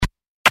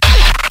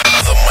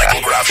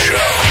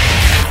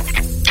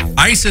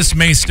ISIS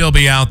may still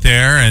be out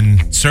there,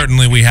 and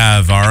certainly we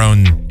have our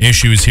own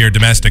issues here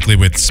domestically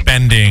with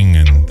spending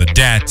and the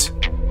debt.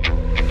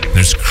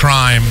 There's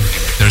crime,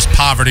 there's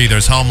poverty,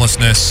 there's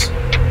homelessness.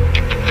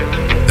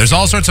 There's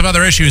all sorts of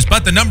other issues,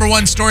 but the number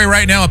one story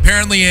right now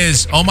apparently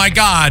is, oh my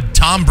God,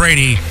 Tom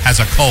Brady has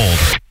a cold.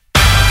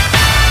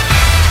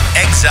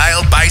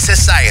 Exiled by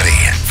society,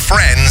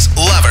 friends,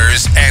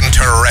 lovers, and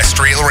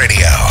terrestrial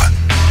radio.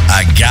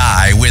 A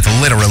guy with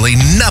literally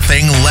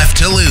nothing left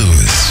to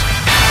lose.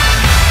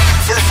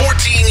 For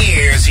 14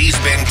 years, he's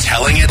been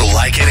telling it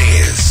like it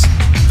is.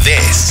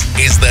 This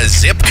is the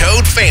zip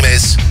code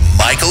famous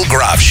Michael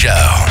Groff Show.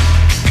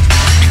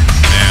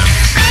 Man,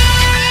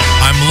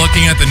 I'm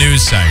looking at the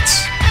news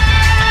sites,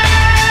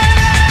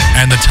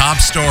 and the top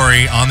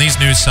story on these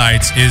news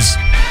sites is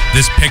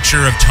this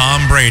picture of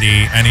Tom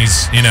Brady, and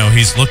he's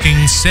looking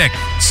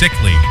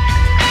sickly.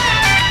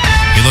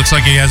 He looks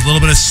like he has a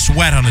little bit of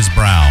sweat on his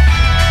brow.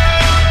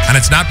 And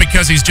it's not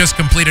because he's just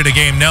completed a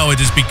game. No, it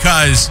is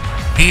because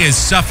he is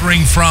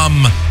suffering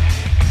from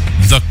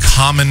the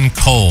common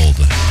cold.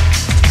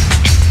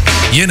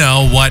 You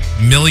know what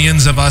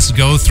millions of us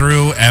go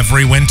through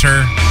every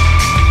winter?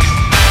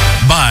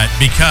 But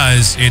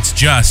because it's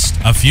just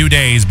a few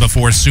days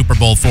before Super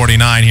Bowl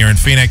 49 here in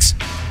Phoenix,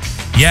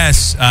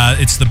 yes,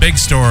 it's the big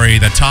story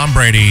that Tom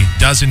Brady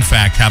does in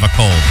fact have a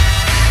cold.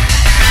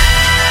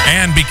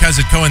 And because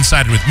it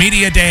coincided with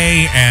Media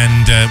Day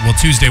and,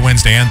 Tuesday,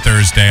 Wednesday, and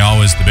Thursday,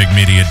 always the big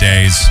media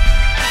days.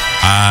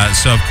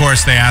 So, of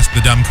course, they ask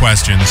the dumb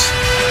questions.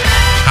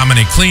 How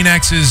many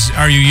Kleenexes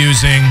are you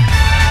using?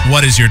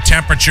 What is your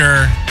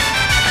temperature?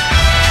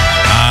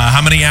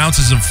 How many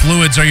ounces of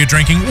fluids are you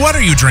drinking? What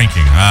are you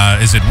drinking?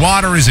 Is it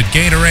water? Is it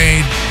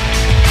Gatorade?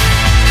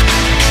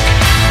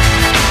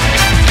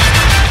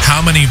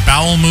 How many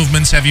bowel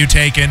movements have you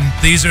taken?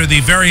 These are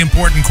the very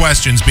important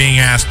questions being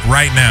asked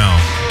right now.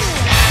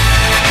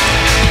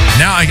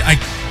 Now,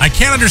 I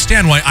can't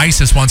understand why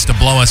ISIS wants to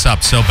blow us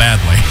up so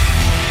badly.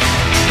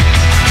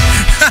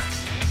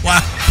 Well,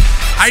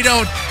 I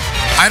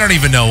don't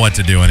even know what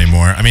to do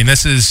anymore. I mean,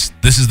 this is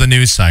the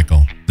news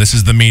cycle. This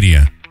is the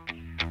media.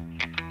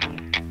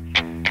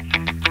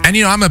 And,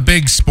 I'm a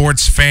big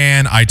sports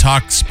fan. I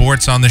talk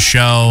sports on the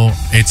show.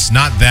 It's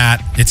not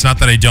that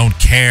I don't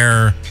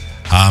care.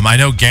 I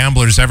know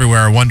gamblers everywhere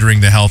are wondering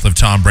the health of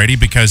Tom Brady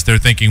because they're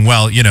thinking,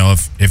 well,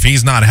 if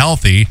he's not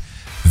healthy,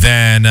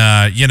 then,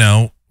 I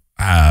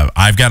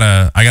got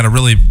to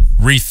really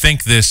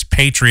rethink this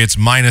Patriots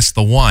minus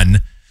the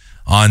one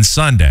on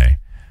Sunday.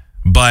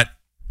 But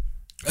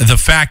the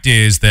fact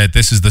is that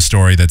this is the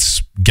story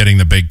that's getting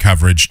the big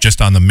coverage just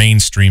on the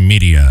mainstream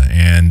media.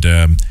 And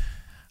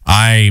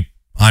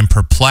I'm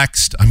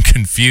perplexed. I'm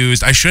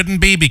confused. I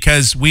shouldn't be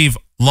because we've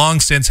long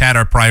since had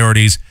our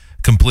priorities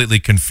completely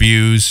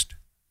confused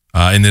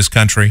in this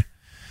country.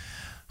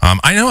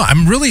 I know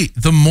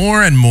the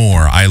more and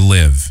more I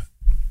live,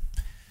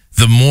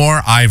 the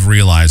more I've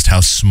realized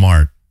how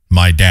smart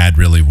my dad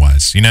really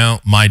was.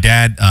 My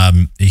dad,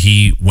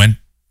 he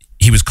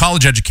was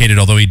college educated,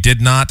 although he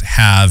did not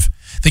have,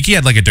 I think he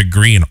had like a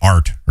degree in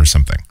art or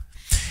something.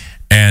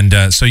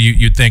 And so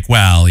you'd think,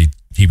 well,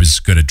 he was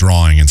good at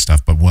drawing and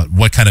stuff, but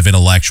what kind of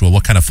intellectual,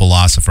 what kind of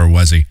philosopher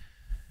was he?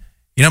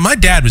 My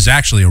dad was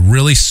actually a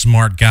really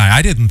smart guy.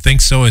 I didn't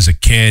think so as a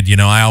kid.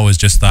 I always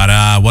just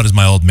thought, what does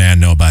my old man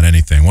know about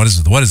anything? What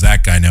does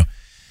that guy know?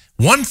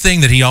 One thing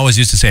that he always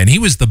used to say, and he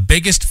was the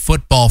biggest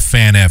football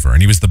fan ever,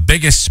 and he was the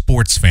biggest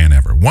sports fan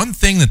ever. One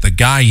thing that the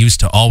guy used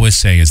to always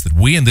say is that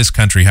we in this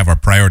country have our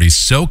priorities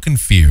so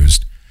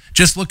confused.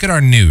 Just look at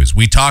our news.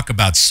 We talk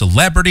about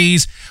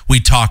celebrities.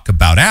 We talk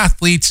about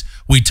athletes.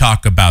 We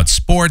talk about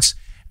sports.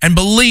 And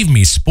believe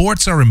me,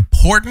 sports are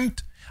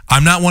important.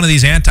 I'm not one of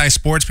these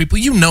anti-sports people.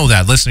 You know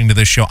that listening to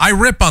this show. I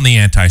rip on the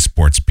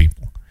anti-sports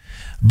people.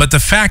 But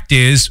the fact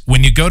is,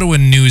 when you go to a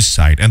news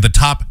site and the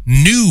top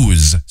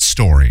news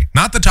story,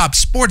 not the top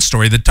sports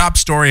story, the top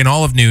story in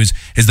all of news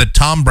is that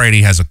Tom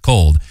Brady has a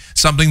cold,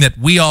 something that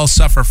we all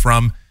suffer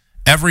from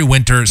every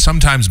winter,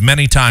 sometimes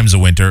many times a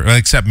winter,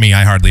 except me,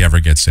 I hardly ever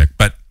get sick.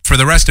 But for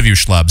the rest of you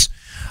schlubs,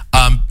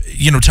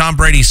 Tom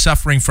Brady's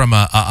suffering from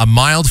a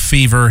mild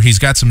fever. He's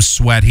got some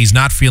sweat. He's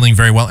not feeling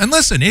very well. And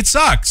listen, it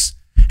sucks.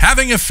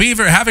 Having a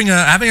fever, having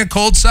a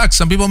cold sucks.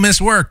 Some people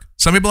miss work.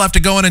 Some people have to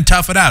go in and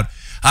tough it out.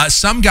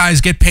 Some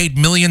guys get paid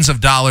millions of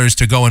dollars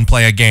to go and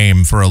play a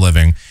game for a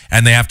living,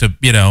 and they have to,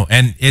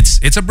 and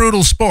it's a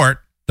brutal sport.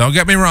 Don't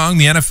get me wrong.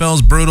 The NFL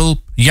is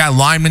brutal. You got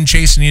linemen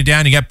chasing you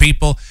down. You got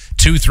people,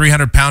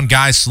 200-300-pound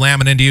guys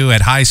slamming into you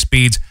at high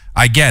speeds.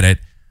 I get it.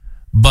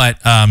 But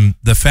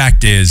the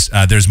fact is,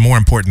 there's more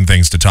important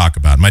things to talk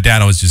about. My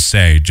dad always just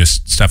say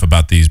stuff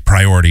about these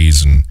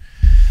priorities and,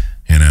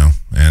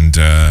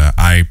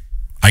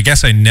 I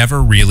guess I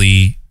never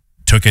really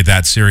took it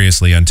that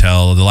seriously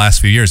until the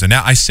last few years. And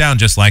now I sound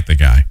just like the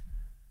guy.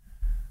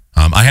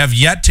 I have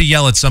yet to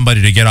yell at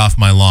somebody to get off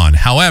my lawn.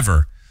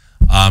 However,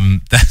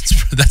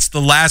 that's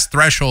the last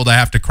threshold I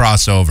have to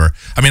cross over.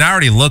 I mean, I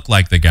already look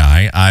like the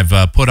guy. I've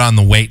put on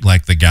the weight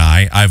like the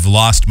guy. I've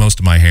lost most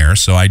of my hair,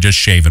 so I just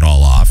shave it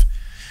all off.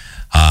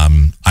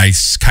 I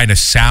kind of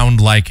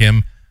sound like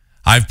him.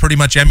 I've pretty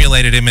much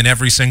emulated him in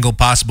every single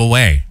possible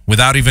way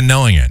without even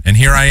knowing it. And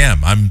here I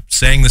am. I'm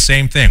saying the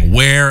same thing.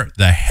 Where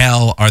the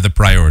hell are the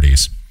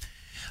priorities?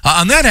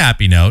 On that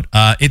happy note,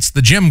 it's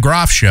the Jim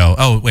Groff Show.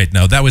 Oh, wait,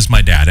 no, that was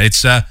my dad.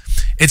 It's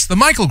the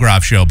Michael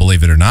Groff Show,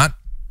 believe it or not.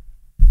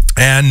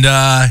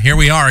 And here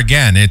we are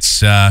again. It's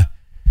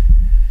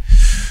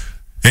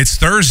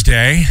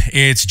Thursday.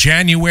 It's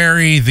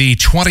January the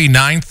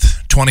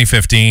 29th,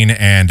 2015.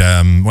 And,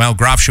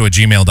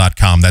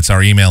 groffshow@gmail.com. That's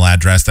our email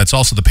address. That's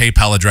also the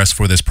PayPal address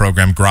for this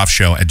program,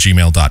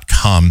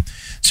 groffshow@gmail.com.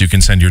 So you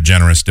can send your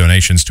generous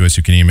donations to us.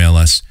 You can email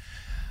us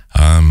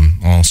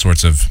all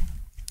sorts of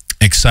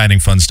exciting,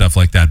 fun stuff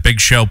like that.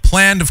 Big show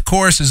planned, of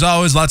course, as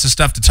always. Lots of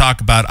stuff to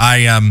talk about.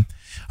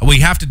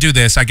 We have to do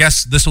this. I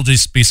guess this will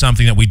just be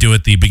something that we do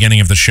at the beginning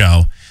of the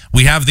show.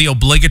 We have the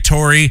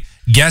obligatory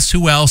guess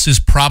who else is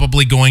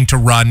probably going to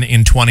run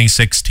in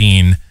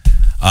 2016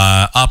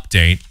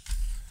 update.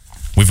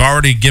 We've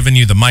already given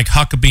you the Mike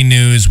Huckabee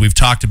news. We've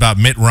talked about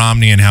Mitt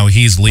Romney and how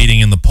he's leading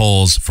in the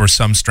polls for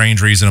some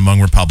strange reason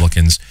among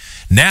Republicans.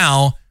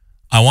 Now,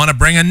 I want to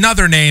bring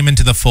another name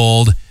into the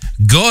fold.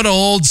 Good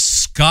old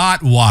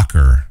Scott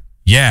Walker.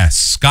 Yes,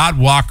 Scott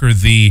Walker,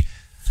 the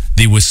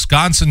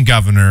Wisconsin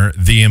governor,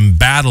 the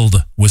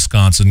embattled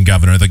Wisconsin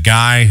governor, the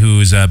guy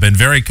who's been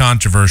very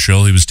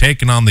controversial. He was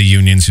taking on the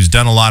unions, who's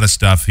done a lot of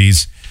stuff.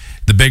 He's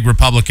the big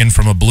Republican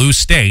from a blue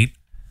state.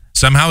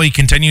 Somehow he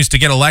continues to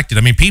get elected.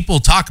 I mean, people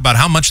talk about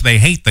how much they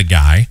hate the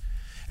guy,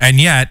 and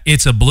yet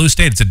it's a blue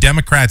state. It's a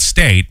Democrat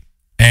state,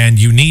 and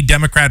you need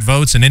Democrat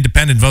votes and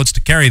independent votes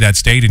to carry that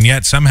state, and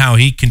yet somehow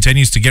he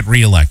continues to get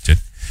reelected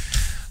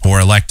or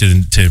elected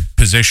into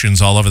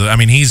positions all over the... I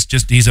mean, he's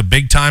a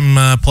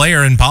big-time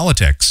player in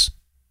politics.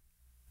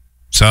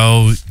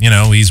 So,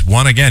 he's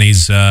won again.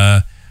 He's...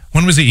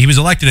 when was he? He was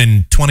elected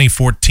in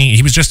 2014.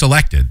 He was just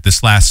elected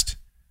this last...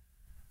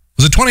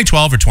 Was it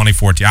 2012 or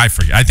 2014? I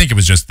forget. I think it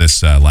was just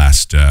this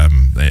last...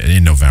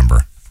 in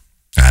November.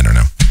 I don't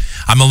know.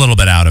 I'm a little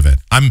bit out of it.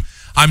 I'm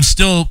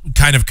still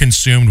kind of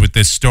consumed with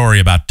this story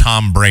about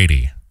Tom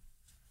Brady.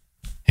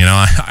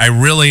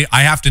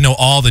 I have to know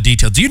all the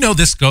details. Do you know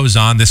this goes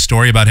on, this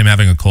story about him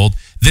having a cold?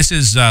 This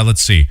is,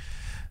 let's see,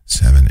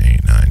 7,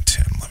 8, 9,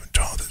 10, 11,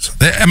 12.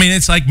 I mean,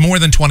 it's like more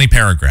than 20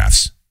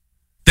 paragraphs.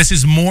 This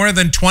is more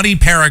than 20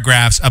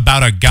 paragraphs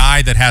about a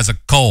guy that has a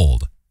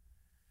cold.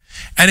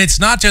 And it's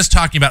not just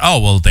talking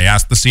about, they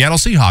asked the Seattle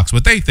Seahawks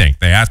what they think.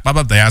 They asked Bill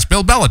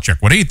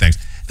Belichick what he thinks.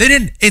 They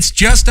didn't. It's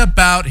just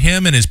about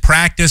him and his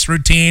practice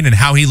routine and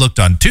how he looked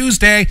on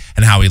Tuesday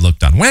and how he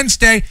looked on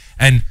Wednesday.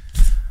 And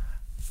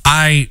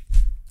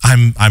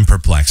I'm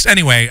perplexed.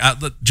 Anyway,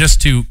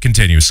 just to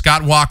continue,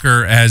 Scott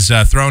Walker has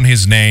thrown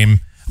his name.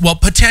 Well,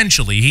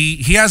 potentially.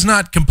 He has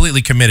not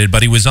completely committed,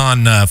 but he was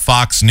on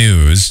Fox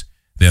News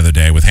the other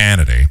day with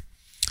Hannity.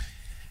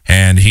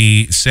 And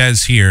he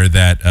says here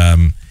that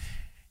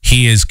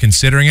he is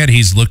considering it.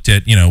 He's looked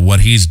at,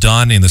 what he's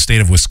done in the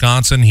state of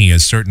Wisconsin. He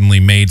has certainly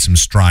made some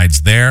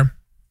strides there.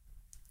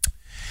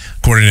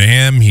 According to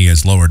him, he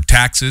has lowered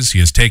taxes. He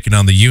has taken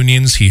on the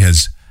unions. He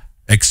has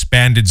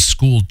expanded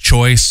school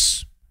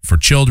choice for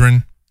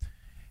children.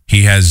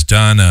 He has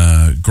done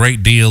a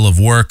great deal of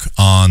work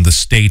on the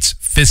state's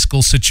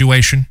fiscal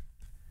situation.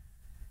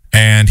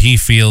 And he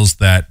feels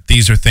that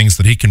these are things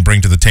that he can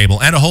bring to the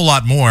table and a whole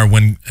lot more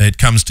when it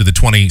comes to the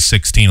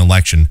 2016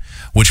 election,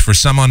 which for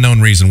some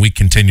unknown reason we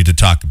continue to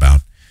talk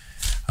about.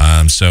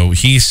 So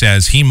he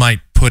says he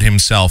might put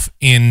himself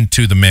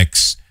into the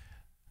mix.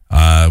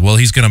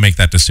 He's going to make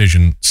that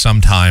decision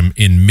sometime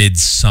in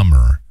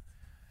midsummer.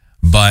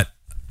 But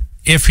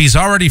if he's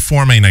already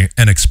forming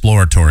an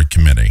exploratory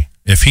committee,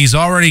 if he's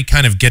already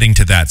kind of getting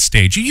to that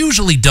stage, you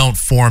usually don't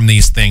form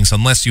these things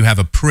unless you have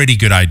a pretty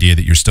good idea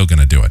that you're still going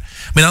to do it.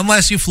 I mean,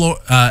 unless you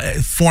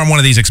form one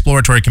of these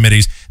exploratory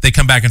committees, they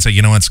come back and say,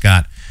 you know what,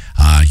 Scott?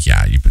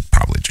 You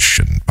probably just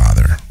shouldn't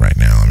bother right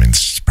now. I mean,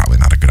 it's probably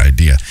not a good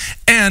idea.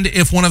 And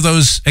if one of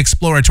those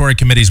exploratory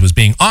committees was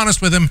being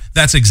honest with him,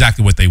 that's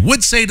exactly what they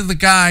would say to the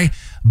guy.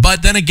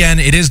 But then again,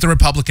 it is the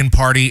Republican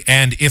Party,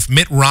 and if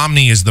Mitt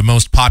Romney is the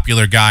most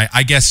popular guy,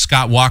 I guess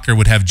Scott Walker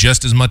would have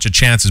just as much a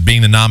chance as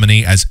being the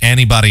nominee as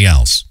anybody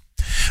else.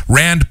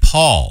 Rand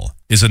Paul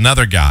is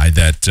another guy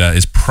that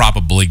is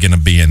probably going to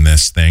be in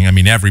this thing. I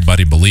mean,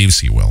 everybody believes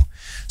he will.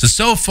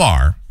 So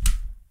far,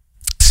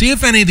 see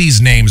if any of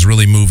these names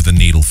really move the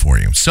needle for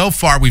you. So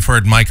far, we've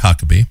heard Mike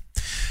Huckabee,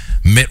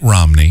 Mitt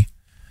Romney,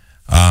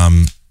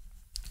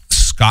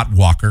 Scott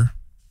Walker,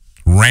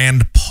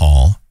 Rand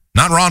Paul.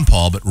 Not Ron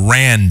Paul, but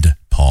Rand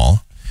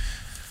Paul.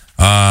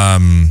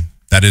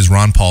 That is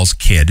Ron Paul's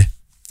kid.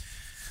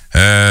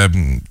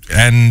 And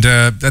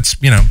that's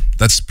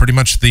pretty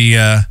much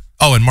the...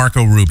 and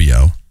Marco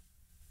Rubio.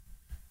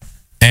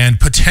 And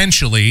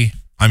potentially,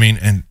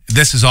 and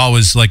this is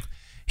always like,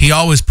 he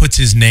always puts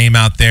his name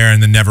out there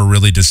and then never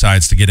really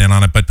decides to get in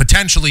on it, but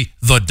potentially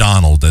the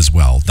Donald as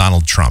well,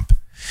 Donald Trump.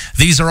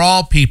 These are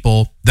all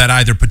people that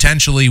either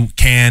potentially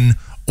can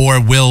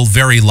or will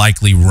very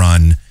likely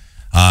run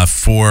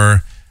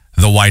for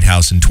the White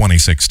House in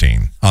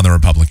 2016 on the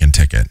Republican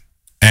ticket.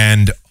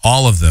 And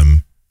all of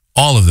them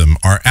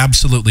are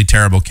absolutely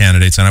terrible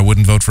candidates, and I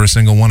wouldn't vote for a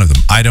single one of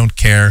them. I don't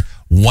care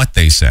what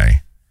they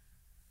say.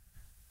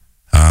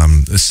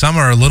 Some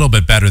are a little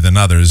bit better than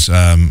others.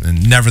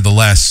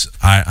 Nevertheless,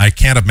 I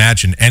can't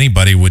imagine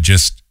anybody would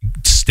just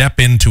step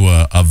into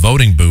a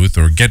voting booth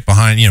or get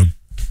behind,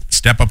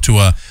 step up to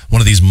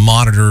one of these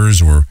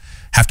monitors or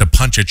have to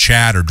punch a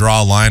chat or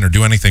draw a line or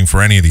do anything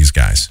for any of these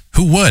guys.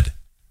 Who would?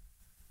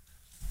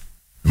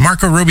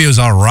 Marco Rubio's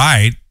all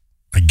right,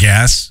 I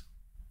guess.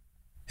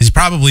 He's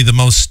probably the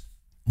most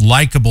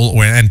likable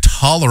and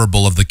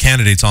tolerable of the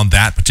candidates on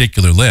that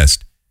particular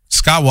list.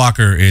 Scott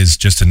Walker is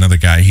just another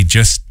guy.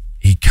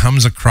 He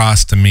comes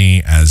across to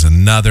me as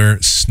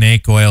another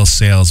snake oil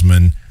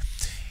salesman.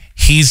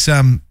 He's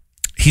a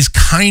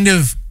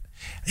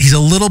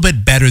little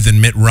bit better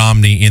than Mitt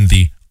Romney in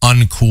the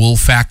uncool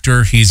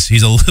factor. He's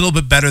a little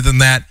bit better than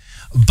that,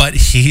 but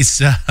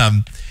he's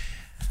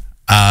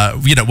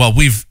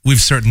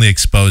we've certainly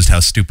exposed how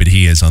stupid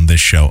he is on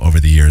this show over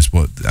the years.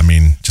 Well, I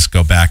mean, just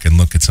go back and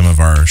look at some of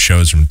our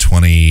shows from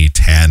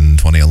 2010,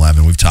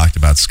 2011. We've talked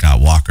about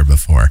Scott Walker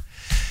before.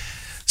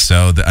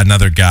 So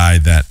another guy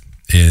that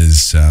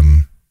is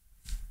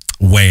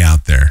way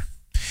out there.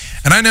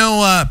 And I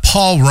know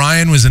Paul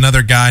Ryan was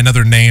another guy,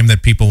 another name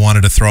that people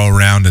wanted to throw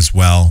around as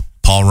well.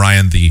 Paul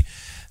Ryan, the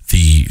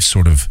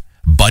sort of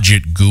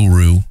budget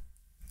guru.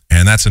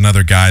 And that's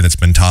another guy that's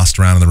been tossed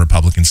around on the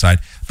Republican side.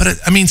 But,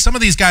 some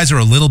of these guys are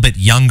a little bit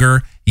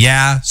younger.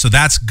 Yeah, so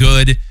that's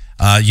good.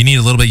 You need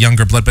a little bit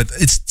younger blood, but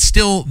it's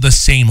still the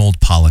same old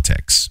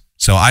politics.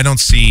 So I don't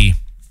see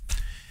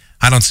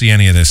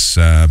any of this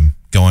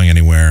going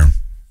anywhere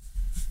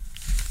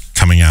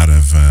coming out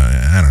of,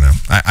 I don't know.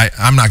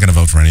 I'm not going to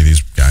vote for any of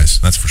these guys,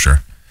 that's for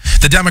sure.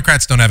 The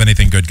Democrats don't have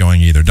anything good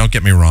going either. Don't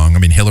get me wrong. I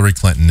mean, Hillary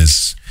Clinton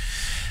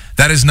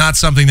that is not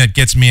something that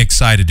gets me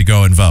excited to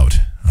go and vote.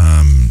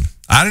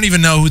 I don't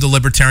even know who the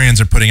Libertarians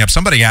are putting up.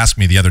 Somebody asked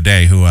me the other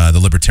day who the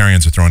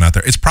Libertarians are throwing out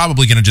there. It's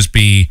probably going to just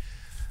be,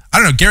 I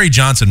don't know, Gary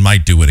Johnson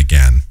might do it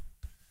again.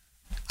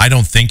 I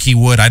don't think he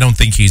would. I don't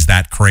think he's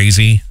that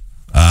crazy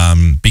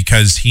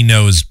because he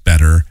knows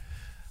better.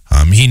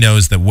 He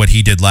knows that what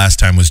he did last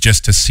time was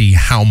just to see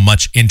how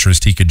much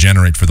interest he could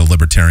generate for the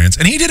Libertarians.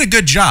 And he did a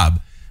good job.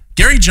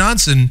 Gary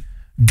Johnson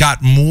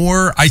got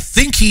more, I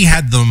think he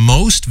had the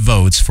most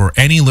votes for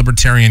any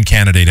Libertarian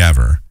candidate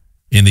ever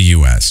in the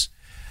U.S.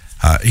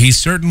 He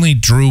certainly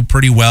drew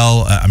pretty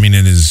well. In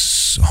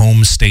his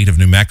home state of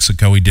New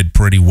Mexico, he did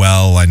pretty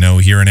well. I know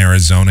here in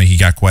Arizona, he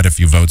got quite a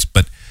few votes.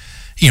 But,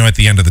 at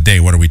the end of the day,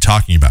 what are we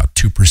talking about?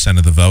 2%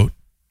 of the vote?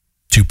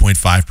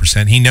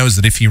 2.5%. He knows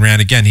that if he ran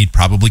again, he'd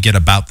probably get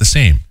about the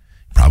same.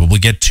 Probably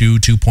get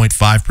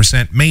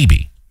 2.5%,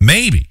 maybe.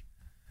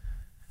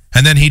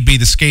 And then he'd be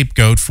the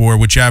scapegoat for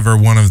whichever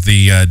one of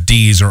the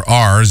D's or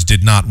R's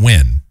did not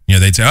win.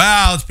 They'd say,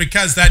 it's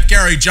because that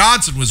Gary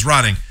Johnson was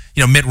running.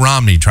 Mitt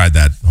Romney tried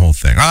that whole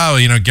thing.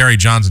 Gary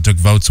Johnson took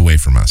votes away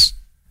from us.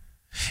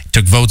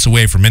 Took votes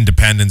away from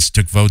independents,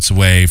 took votes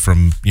away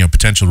from,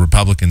 potential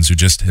Republicans who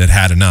just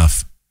had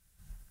enough.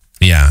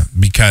 Yeah,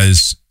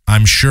 because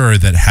I'm sure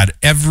that had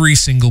every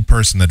single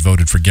person that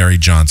voted for Gary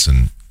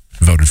Johnson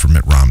voted for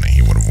Mitt Romney,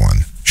 he would have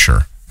won.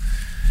 Sure.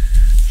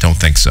 Don't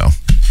think so.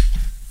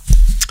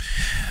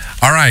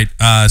 All right,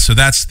 so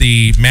that's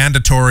the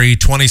mandatory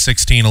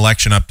 2016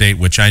 election update,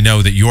 which I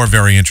know that you're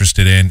very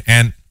interested in.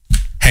 And,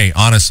 hey,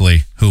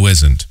 honestly, who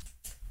isn't?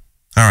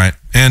 All right,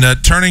 and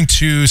turning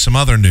to some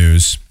other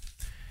news.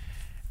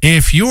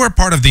 If you are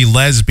part of the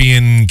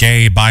lesbian,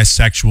 gay,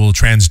 bisexual,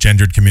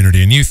 transgendered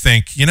community and you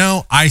think,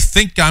 I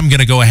think I'm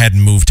going to go ahead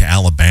and move to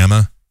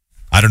Alabama.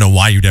 I don't know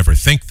why you'd ever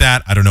think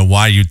that. I don't know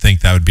why you'd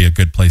think that would be a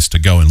good place to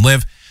go and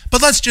live.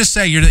 But let's just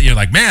say you're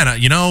like, man,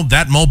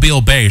 that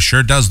Mobile Bay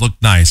sure does look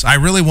nice. I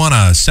really want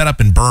to set up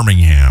in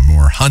Birmingham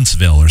or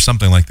Huntsville or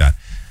something like that.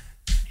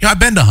 I've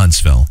been to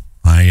Huntsville.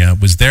 I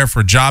was there for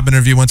a job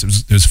interview once.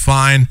 It was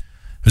fine.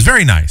 It was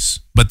very nice.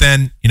 But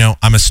then,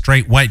 I'm a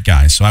straight white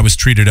guy, so I was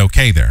treated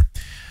okay there.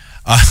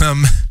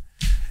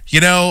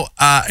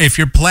 If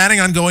you're planning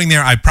on going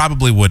there, I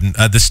probably wouldn't.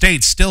 The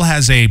state still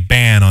has a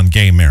ban on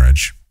gay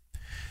marriage.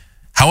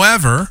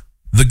 However,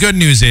 the good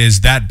news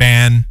is that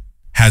ban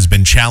has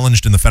been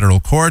challenged in the federal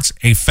courts.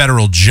 A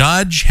federal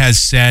judge has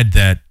said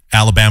that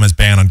Alabama's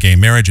ban on gay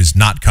marriage is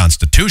not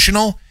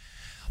constitutional.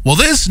 Well,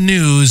 this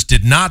news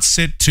did not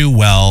sit too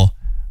well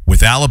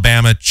with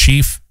Alabama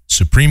Chief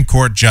Supreme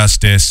Court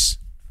Justice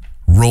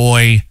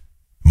Roy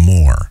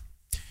Moore.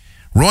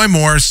 Roy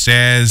Moore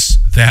says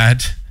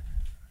that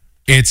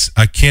it's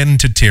akin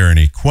to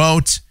tyranny.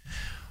 Quote,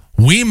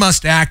 "We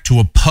must act to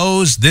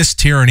oppose this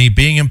tyranny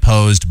being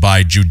imposed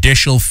by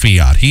judicial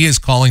fiat." He is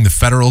calling the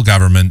federal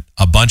government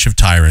a bunch of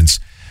tyrants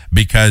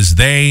because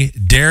they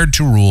dared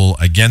to rule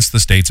against the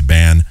state's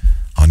ban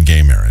on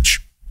gay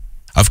marriage.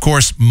 Of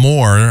course,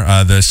 Moore,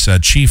 this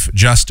Chief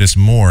Justice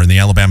Moore in the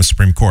Alabama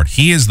Supreme Court,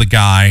 he is the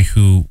guy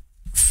who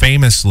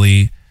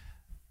famously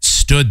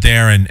stood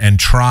there and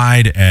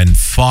tried and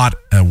fought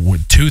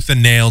with tooth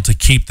and nail to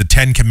keep the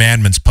 10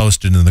 Commandments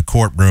posted in the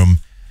courtroom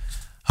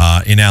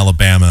in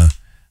Alabama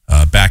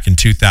back in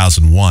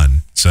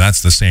 2001. So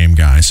that's the same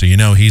guy. So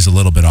he's a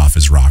little bit off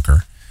his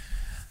rocker.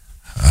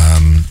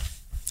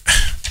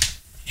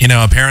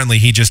 Apparently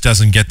he just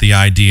doesn't get the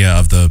idea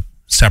of the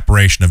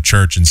separation of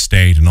church and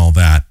state and all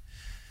that.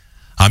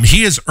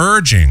 He is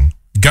urging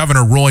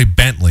Governor Roy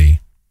Bentley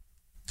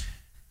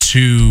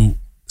to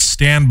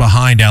stand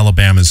behind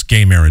Alabama's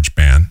gay marriage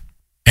ban.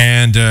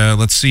 And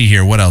let's see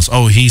here. What else?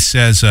 Oh, he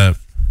says,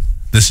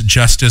 this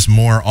Justice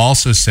Moore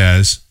also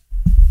says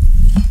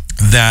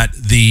that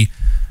the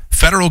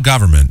federal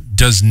government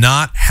does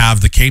not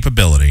have the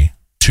capability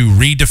to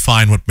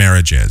redefine what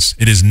marriage is.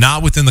 It is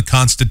not within the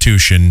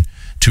Constitution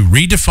to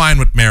redefine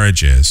what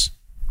marriage is.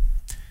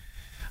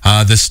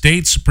 The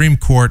state Supreme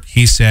Court,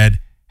 he said,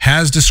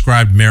 has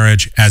described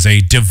marriage as a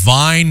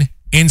divine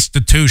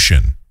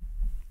institution.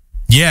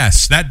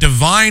 Yes, that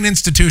divine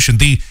institution,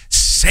 the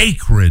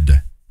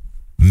sacred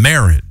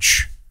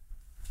marriage.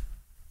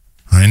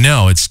 I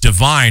know, it's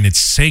divine, it's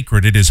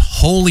sacred, it is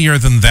holier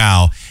than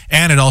thou,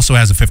 and it also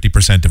has a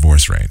 50%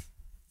 divorce rate.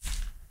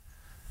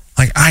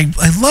 Like, I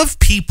love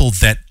people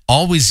that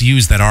always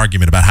use that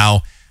argument about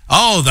how,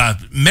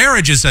 the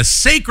marriage is a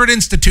sacred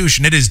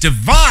institution, it is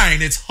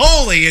divine, it's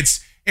holy, it's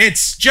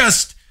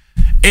got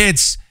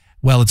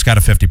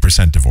a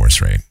 50%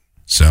 divorce rate.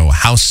 So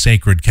how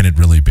sacred can it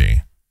really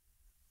be?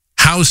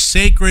 How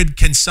sacred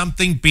can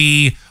something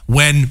be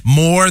when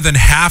more than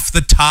half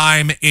the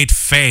time it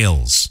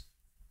fails?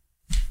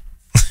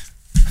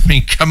 I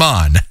mean, come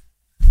on.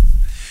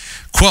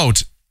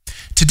 Quote,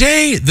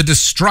 today the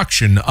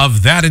destruction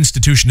of that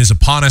institution is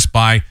upon us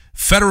by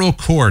federal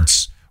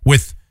courts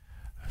with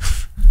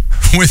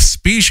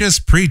specious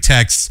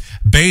pretexts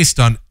based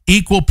on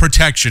equal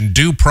protection,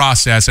 due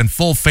process, and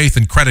full faith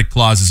and credit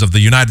clauses of the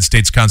United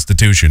States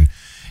Constitution,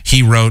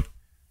 he wrote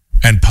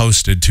and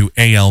posted to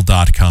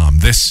AL.com.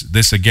 This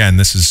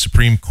is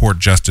Supreme Court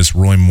Justice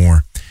Roy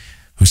Moore,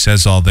 who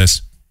says all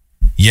this.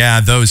 Yeah,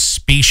 those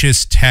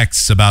specious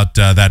texts about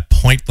that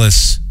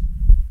pointless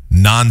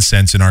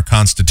nonsense in our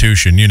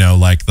Constitution,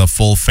 like the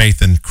full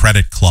faith and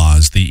credit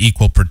clause, the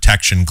equal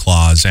protection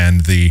clause,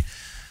 and the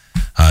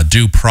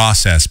due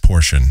process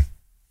portion.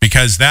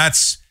 Because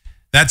that's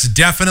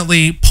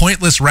definitely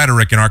pointless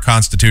rhetoric in our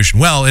Constitution.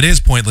 Well, it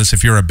is pointless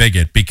if you're a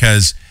bigot,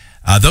 because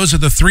those are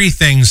the three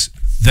things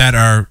that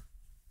are,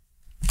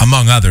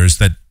 among others,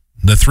 that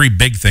the three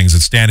big things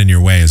that stand in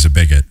your way as a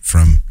bigot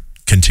from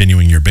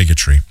continuing your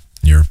bigotry,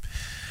 your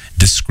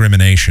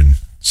discrimination.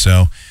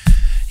 So,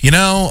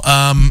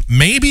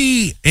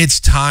 maybe it's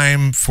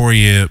time for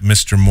you,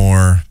 Mr.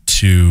 Moore,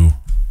 to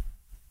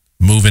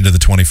move into the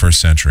 21st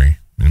century.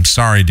 I'm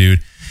sorry, dude.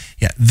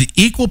 Yeah, the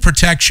equal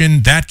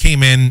protection, that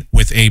came in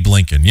with Abe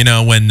Lincoln.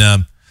 When,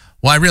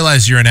 I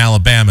realize you're in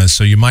Alabama,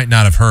 so you might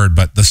not have heard,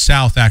 but the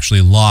South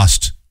actually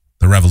lost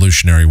the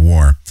Revolutionary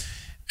War,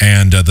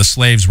 and the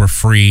slaves were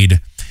freed.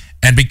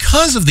 And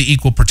because of the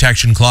Equal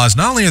Protection Clause,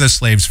 not only are the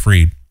slaves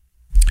freed,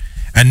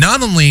 and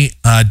not only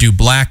do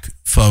black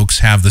folks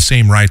have the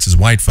same rights as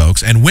white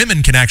folks, and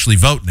women can actually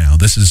vote now.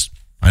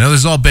 I know this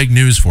is all big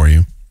news for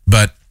you,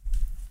 but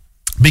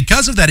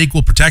because of that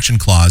Equal Protection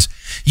Clause,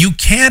 you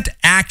can't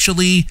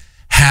actually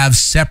have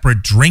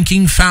separate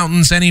drinking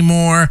fountains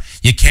anymore.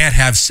 You can't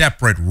have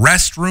separate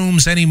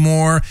restrooms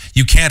anymore.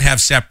 You can't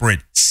have separate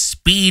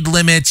speed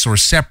limits or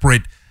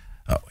separate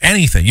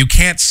anything. You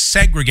can't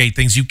segregate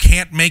things. You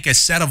can't make a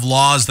set of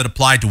laws that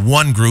apply to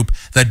one group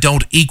that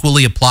don't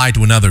equally apply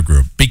to another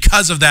group.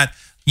 Because of that,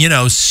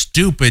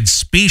 stupid,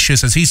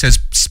 specious, as he says,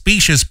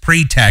 specious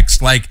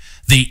pretext like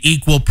the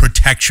Equal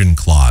Protection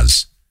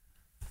Clause.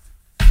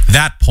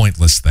 That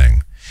pointless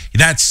thing.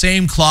 That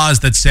same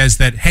clause that says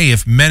that, hey,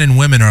 if men and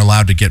women are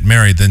allowed to get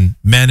married, then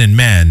men and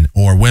men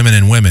or women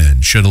and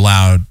women should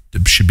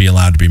be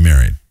allowed to be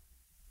married.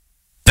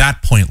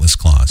 That pointless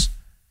clause.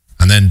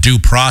 And then due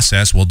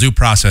process. Well, due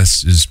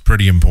process is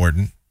pretty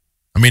important.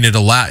 I mean,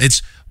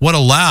 it's what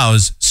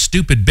allows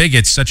stupid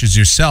bigots such as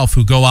yourself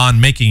who go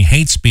on making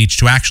hate speech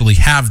to actually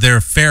have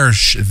their fair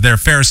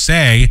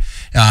say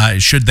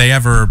should they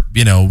ever,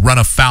 run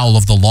afoul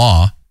of the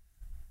law.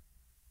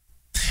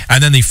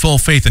 And then the full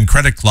faith and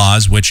credit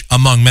clause, which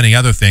among many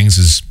other things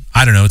is,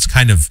 it's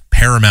kind of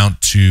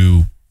paramount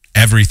to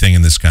everything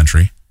in this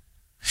country.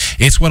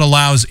 It's what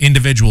allows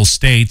individual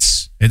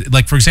states,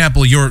 like for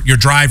example, your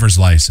driver's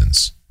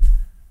license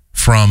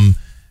from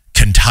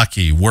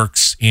Kentucky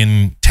works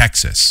in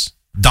Texas.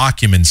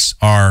 Documents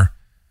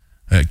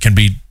can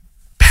be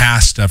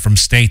passed from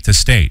state to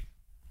state,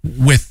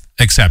 with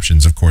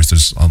exceptions, of course.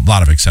 There's a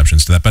lot of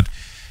exceptions to that, but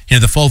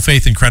the full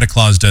faith and credit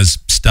clause does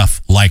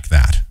stuff like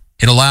that.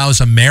 It allows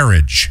a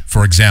marriage,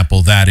 for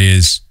example, that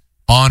is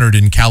honored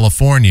in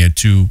California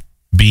to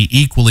be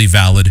equally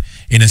valid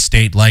in a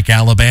state like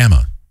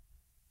Alabama.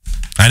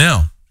 I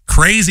know.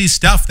 Crazy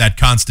stuff, that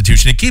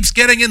Constitution. It keeps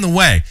getting in the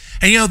way.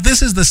 And,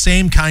 this is the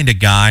same kind of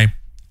guy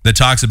that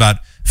talks about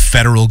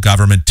federal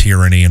government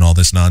tyranny and all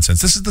this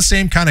nonsense. This is the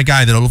same kind of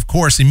guy that will, of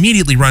course,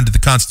 immediately run to the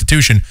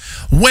Constitution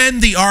when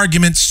the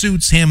argument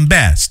suits him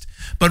best.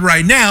 But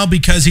right now,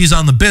 because he's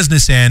on the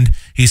business end,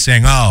 he's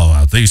saying,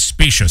 these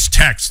specious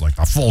texts like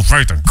the full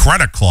faith and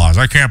credit clause,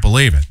 I can't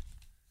believe it.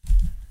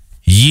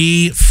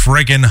 Ye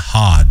friggin'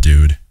 ha,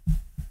 dude.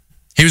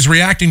 He was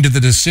reacting to the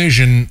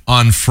decision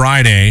on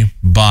Friday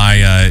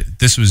by,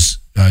 this was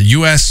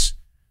U.S.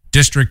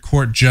 District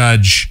Court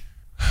Judge,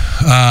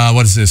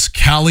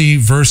 Cali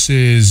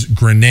versus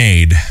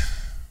Grenade,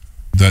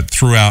 that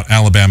threw out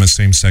Alabama's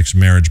same-sex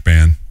marriage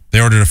ban. They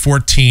ordered a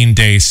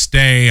 14-day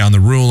stay on the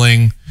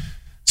ruling.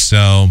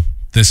 So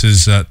this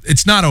is,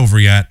 it's not over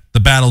yet. The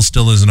battle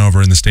still isn't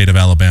over in the state of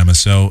Alabama.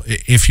 So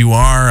if you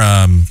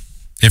are,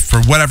 if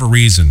for whatever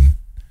reason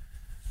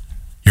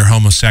you're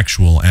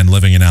homosexual and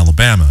living in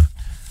Alabama,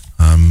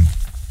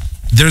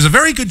 there's a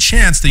very good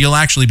chance that you'll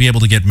actually be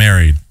able to get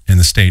married in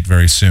the state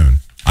very soon.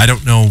 I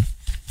don't know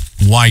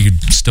why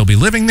you'd still be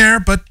living there,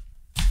 but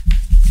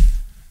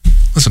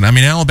listen, I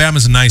mean,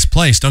 Alabama's a nice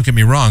place. Don't get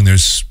me wrong. There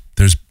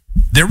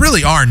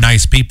really are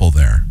nice people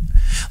there.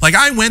 Like,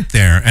 I went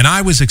there and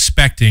I was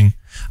expecting,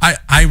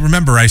 I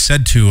remember I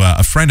said to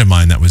a friend of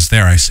mine that was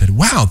there, I said,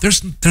 wow,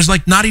 there's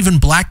like not even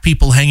black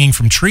people hanging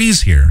from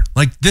trees here.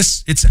 Like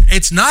this,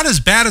 it's not as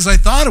bad as I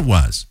thought it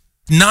was.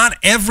 Not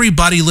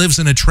everybody lives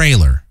in a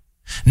trailer.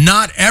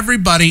 Not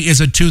everybody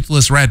is a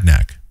toothless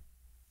redneck.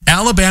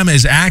 Alabama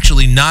is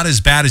actually not as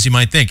bad as you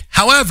might think.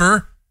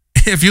 However,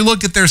 if you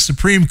look at their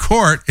Supreme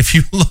Court, if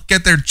you look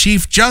at their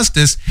Chief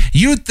Justice,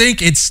 you'd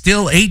think it's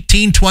still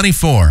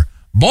 1824.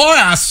 Boy,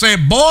 I say,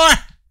 boy,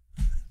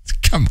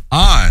 come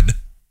on.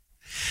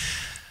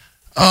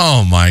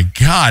 Oh, my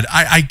God.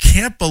 I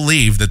can't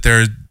believe that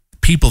there are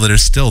people that are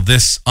still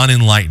this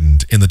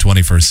unenlightened in the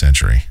 21st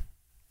century.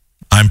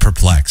 I'm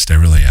perplexed. I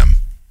really am.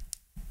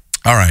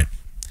 All right.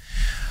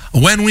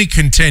 When we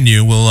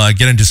continue, we'll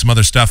get into some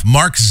other stuff.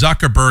 Mark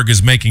Zuckerberg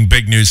is making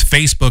big news.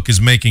 Facebook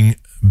is making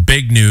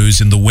big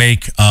news in the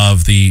wake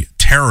of the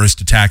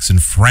terrorist attacks in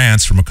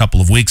France from a couple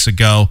of weeks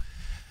ago.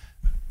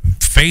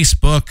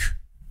 Facebook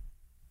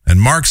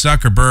and Mark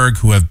Zuckerberg,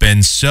 who have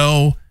been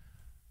so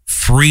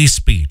free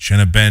speech and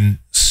have been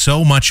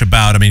so much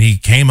about, I mean, he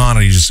came on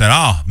and he just said,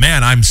 oh,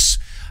 man,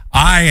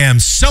 I am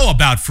so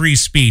about free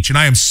speech, and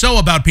I am so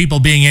about people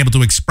being able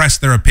to express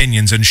their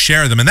opinions and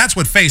share them. And that's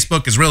what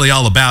Facebook is really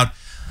all about.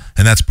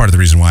 And that's part of the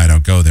reason why I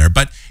don't go there.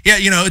 But yeah,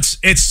 you know,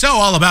 it's so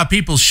all about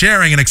people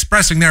sharing and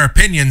expressing their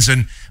opinions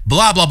and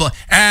blah, blah, blah.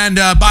 And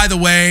by the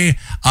way,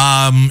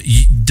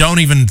 don't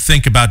even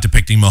think about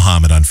depicting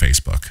Muhammad on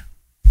Facebook.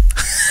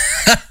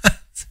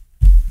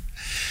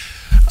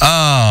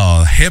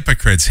 Oh,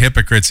 hypocrites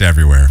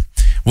everywhere.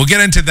 We'll get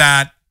into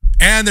that.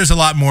 And there's a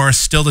lot more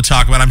still to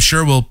talk about. I'm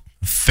sure we're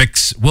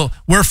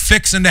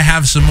fixing to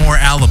have some more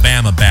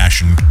Alabama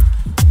bashing.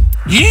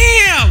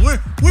 Yeah,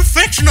 we're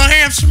fixing to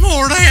have some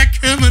more of that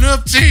coming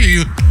up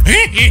too.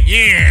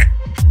 Yeah.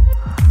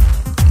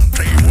 I'll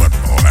tell you what,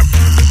 boy.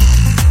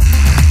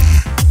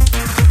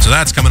 So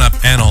that's coming up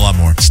and a lot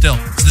more. Still,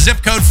 it's the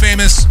Zip Code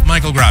Famous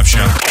Michael Groff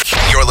Show.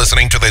 You're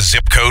listening to the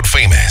Zip Code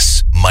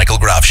Famous Michael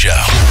Groff Show.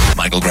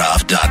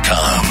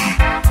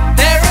 MichaelGroff.com.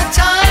 There are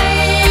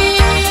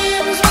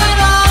times when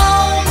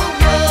all the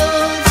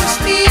words are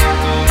speak,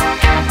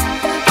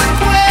 but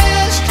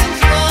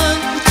questions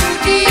run too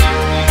deep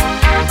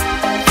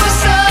for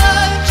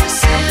such a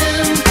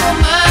simple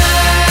mind.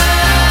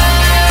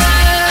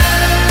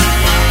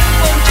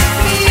 Won't you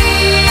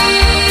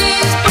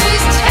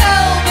please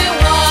tell me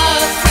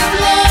what we've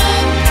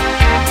learned?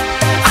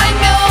 I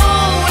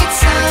know it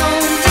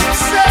sounds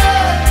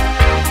absurd,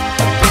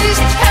 but please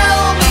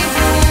tell me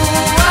who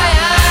I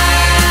am.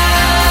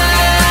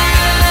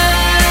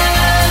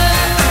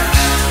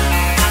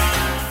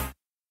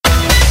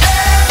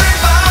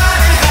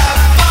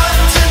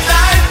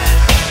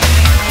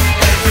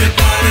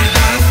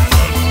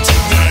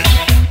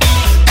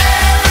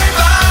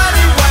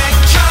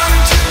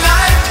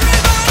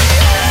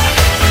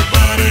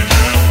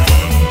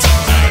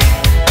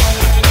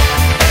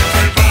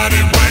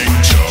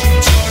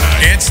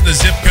 It's the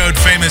Zip Code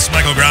Famous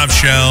Michael Groff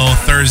Show,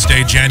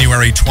 Thursday,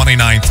 January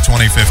 29th,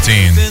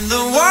 2015. In the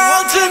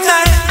world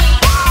tonight.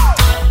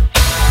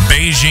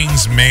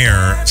 Beijing's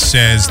mayor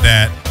says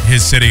that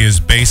his city is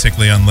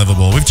basically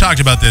unlivable. We've talked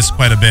about this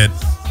quite a bit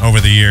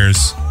over the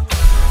years,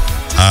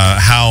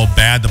 how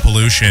bad the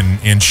pollution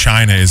in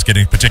China is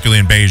getting, particularly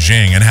in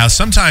Beijing, and how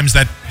sometimes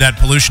that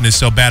pollution is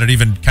so bad it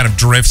even kind of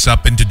drifts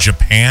up into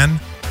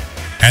Japan,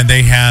 and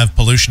they have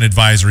pollution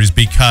advisories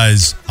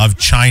because of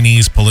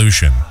Chinese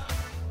pollution.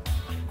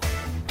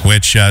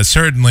 Which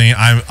certainly,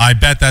 I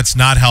bet that's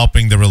not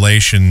helping the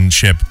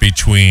relationship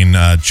between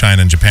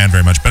China and Japan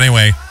very much. But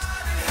anyway,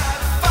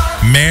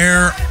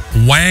 Mayor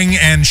Wang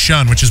and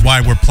Shun, which is why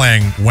we're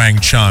playing Wang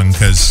Chung,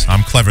 because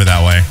I'm clever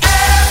that way,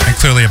 and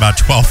clearly about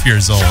 12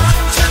 years old.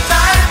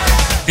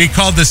 He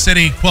called the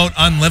city, quote,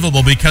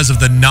 unlivable because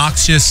of the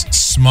noxious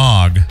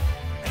smog.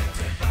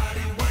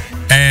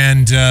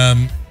 And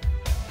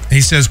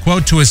he says,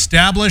 quote, to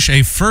establish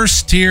a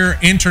first-tier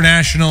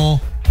international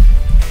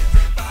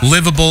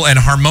livable and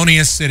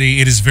harmonious city,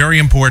 it is very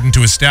important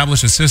to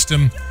establish a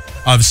system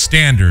of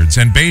standards,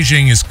 and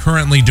Beijing is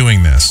currently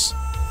doing this.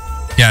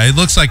 Yeah, it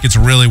looks like it's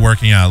really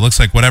working out. It looks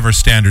like whatever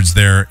standards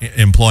they're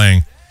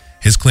employing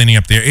is cleaning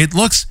up the air. It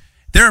looks,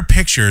 There are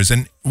pictures,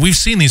 and we've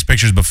seen these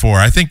pictures before.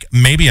 I think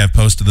maybe I've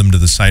posted them to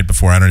the site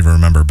before. I don't even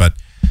remember, but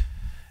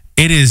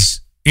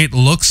it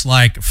looks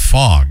like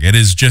fog. It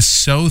is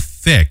just so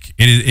thick.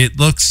 It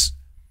looks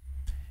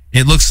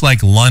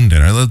like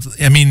London.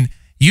 I mean,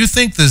 you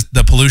think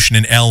the pollution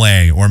in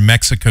LA or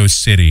Mexico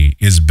City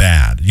is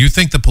bad. You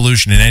think the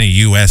pollution in any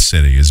US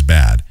city is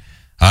bad.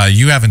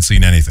 You haven't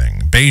seen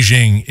anything.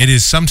 Beijing, it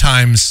is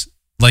sometimes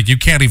like you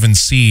can't even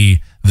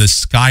see the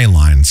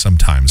skyline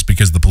sometimes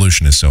because the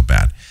pollution is so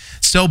bad.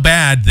 So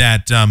bad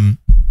that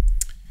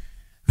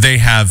they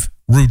have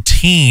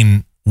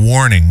routine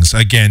warnings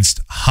against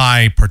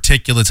high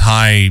particulates,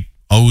 high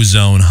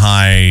ozone,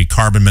 high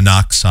carbon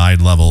monoxide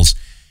levels.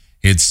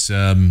 It's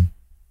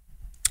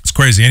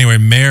crazy. Anyway,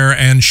 Mayor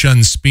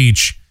Anshun's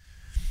speech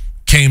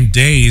came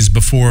days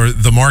before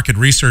the market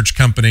research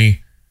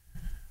company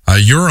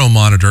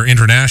Euromonitor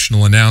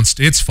International announced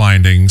its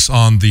findings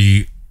on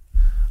the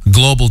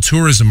global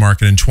tourism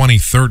market in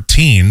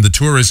 2013. The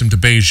tourism to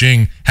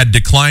Beijing had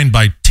declined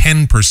by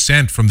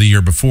 10% from the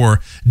year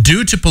before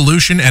due to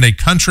pollution and a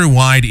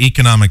countrywide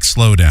economic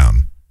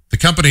slowdown. The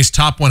company's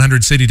top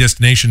 100 city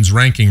destinations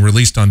ranking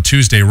released on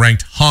Tuesday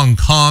ranked Hong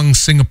Kong,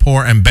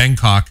 Singapore, and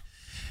Bangkok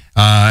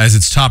as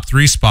its top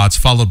 3 spots,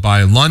 followed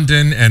by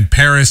London and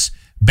Paris.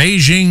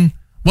 Beijing,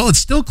 well, it's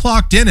still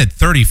clocked in at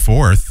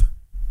 34th.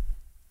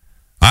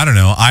 I don't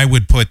know. I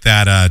would put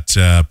that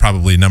at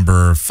probably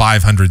number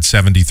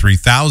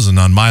 573,000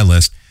 on my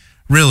list.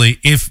 Really,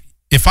 if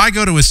I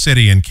go to a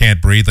city and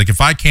can't breathe, like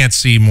if I can't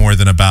see more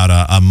than about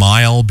a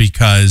mile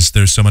because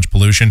there's so much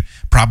pollution,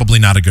 probably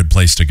not a good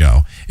place to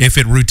go. If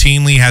it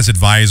routinely has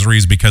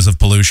advisories because of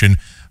pollution,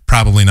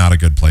 probably not a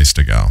good place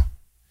to go.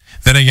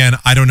 Then again,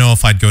 I don't know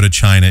if I'd go to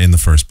China in the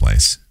first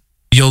place.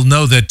 You'll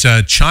know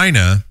that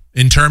China,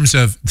 in terms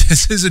of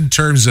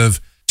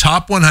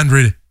top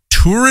 100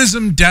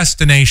 tourism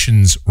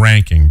destinations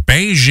ranking,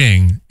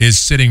 Beijing is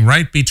sitting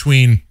right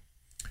between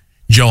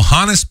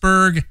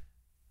Johannesburg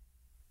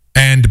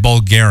and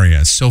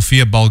Bulgaria,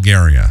 Sofia,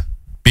 Bulgaria.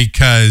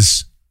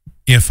 Because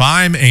if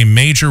I'm a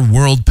major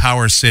world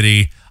power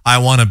city, I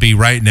want to be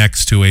right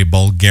next to a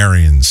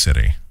Bulgarian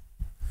city.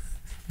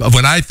 But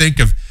when I think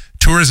of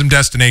tourism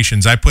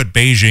destinations, I put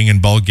Beijing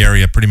and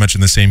Bulgaria pretty much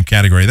in the same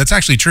category. That's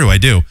actually true. I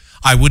do.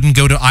 I wouldn't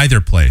go to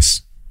either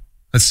place.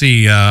 Let's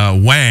see.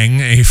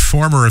 Wang, a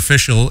former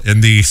official in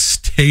the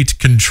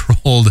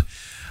state-controlled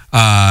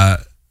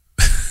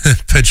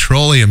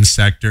petroleum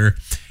sector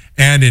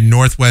and in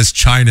northwest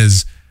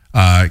China's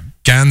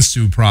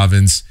Gansu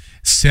province,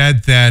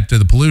 said that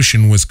the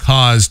pollution was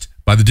caused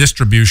by the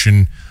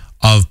distribution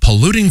of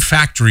polluting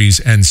factories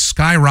and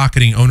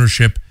skyrocketing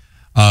ownership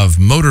of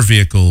motor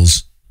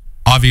vehicles,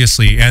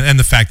 obviously, and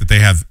the fact that they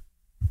have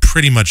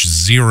pretty much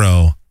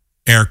zero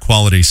air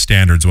quality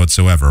standards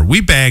whatsoever.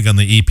 We bag on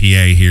the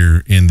EPA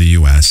here in the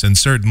U.S., and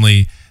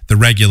certainly the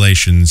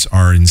regulations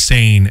are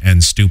insane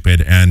and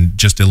stupid and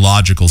just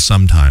illogical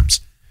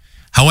sometimes.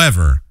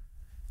 However,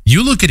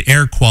 you look at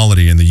air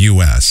quality in the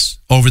U.S.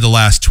 over the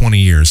last 20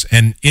 years,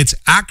 and it's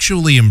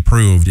actually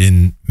improved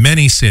in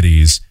many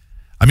cities.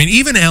 I mean,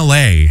 even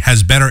L.A.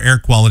 has better air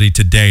quality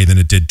today than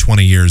it did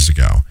 20 years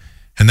ago.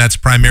 And that's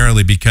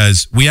primarily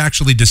because we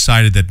actually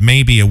decided that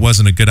maybe it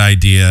wasn't a good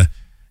idea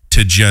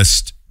to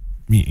just,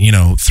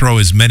 throw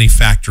as many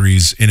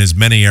factories in as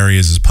many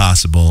areas as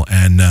possible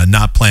and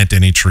not plant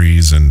any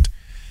trees. And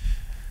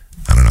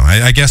I don't know.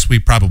 I guess we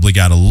probably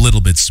got a little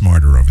bit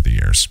smarter over the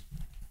years.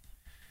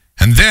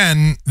 And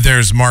then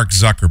there's Mark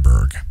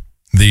Zuckerberg,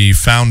 the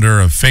founder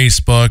of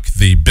Facebook,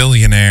 the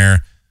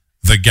billionaire,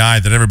 the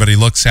guy that everybody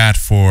looks at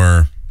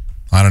for,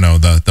 I don't know,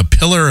 the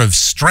pillar of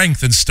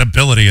strength and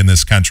stability in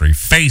this country,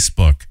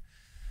 Facebook.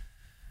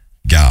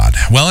 God.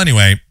 Well,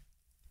 anyway,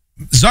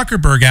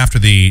 Zuckerberg, after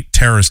the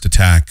terrorist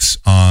attacks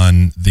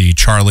on the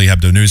Charlie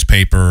Hebdo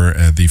newspaper,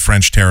 the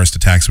French terrorist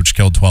attacks which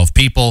killed 12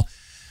 people,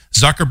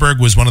 Zuckerberg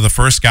was one of the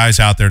first guys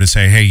out there to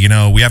say, hey,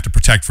 we have to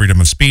protect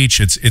freedom of speech.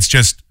 It's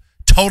just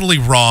totally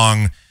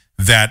wrong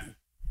that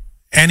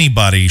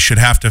anybody should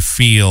have to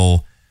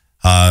feel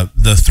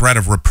the threat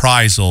of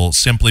reprisal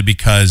simply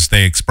because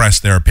they express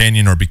their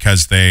opinion or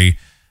because they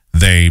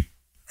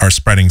are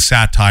spreading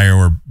satire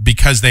or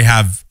because they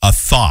have a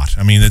thought.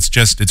 I mean,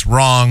 it's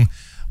wrong.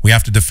 We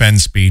have to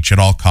defend speech at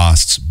all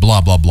costs,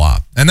 blah, blah, blah.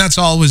 And that's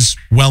always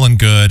well and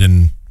good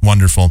and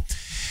wonderful.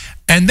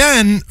 And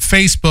then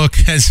Facebook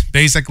has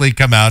basically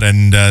come out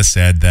and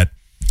said that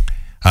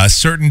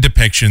certain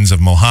depictions of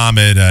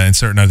Muhammad and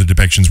certain other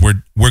depictions,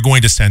 we're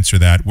going to censor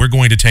that. We're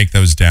going to take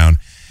those down.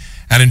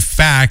 And in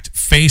fact,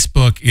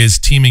 Facebook is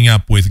teaming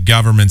up with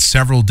governments,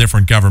 several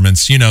different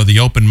governments, the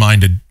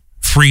open-minded,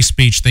 free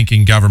speech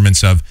thinking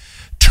governments of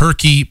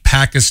Turkey,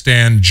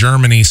 Pakistan,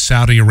 Germany,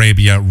 Saudi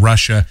Arabia,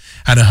 Russia,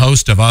 and a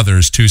host of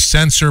others to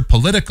censor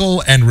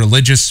political and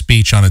religious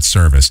speech on its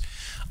service.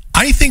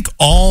 I think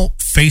all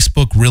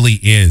Facebook really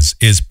is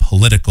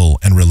political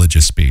and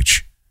religious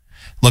speech.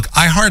 Look,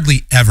 I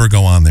hardly ever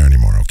go on there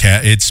anymore,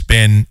 okay? It's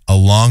been a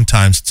long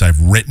time since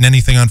I've written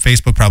anything on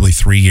Facebook, probably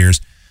 3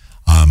 years.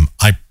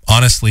 I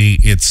honestly,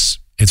 it's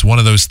one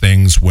of those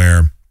things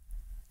where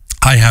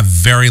I have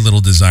very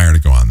little desire to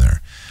go on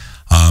there.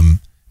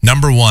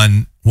 Number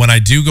one, when I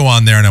do go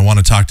on there and I want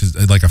to talk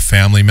to like a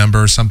family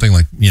member or something,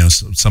 like, you know,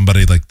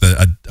 somebody like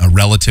a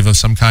relative of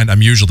some kind,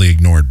 I'm usually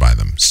ignored by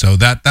them. So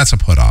that's a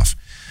put off.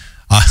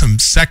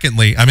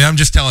 Secondly, I mean, I'm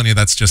just telling you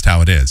that's just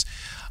how it is.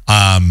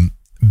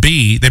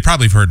 B, they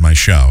probably have heard my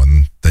show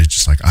and they're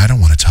just like, I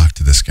don't want to talk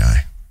to this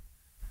guy.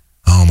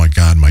 Oh my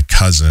God, my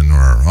cousin,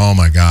 or oh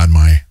my God,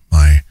 my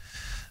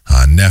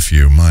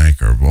nephew,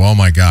 Mike, or oh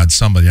my God,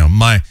 somebody, you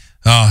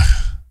know,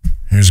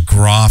 here's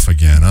Groff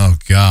again. Oh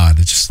God,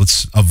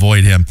 let's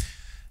avoid him.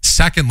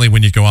 Secondly,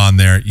 when you go on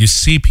there, you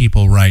see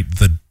people write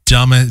the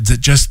dumbest,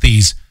 just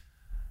these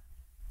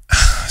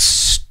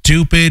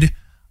stupid,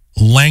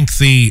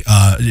 lengthy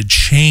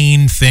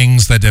chain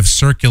things that have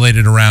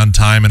circulated around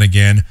time and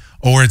again,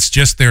 or it's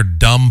just their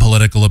dumb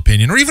political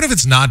opinion, or even if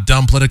it's not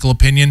dumb political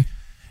opinion,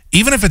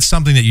 even if it's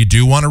something that you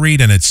do want to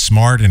read and it's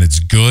smart and it's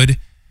good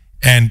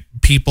and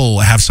people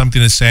have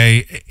something to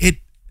say,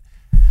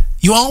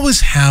 you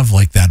always have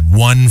like that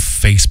one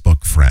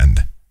Facebook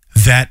friend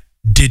that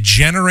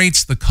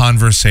degenerates the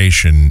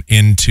conversation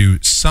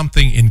into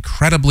something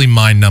incredibly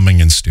mind-numbing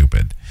and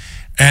stupid.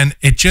 And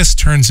it just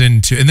turns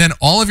into, and then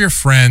all of your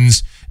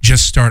friends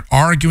just start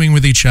arguing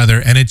with each other,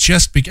 and it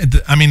just,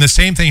 I mean, the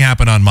same thing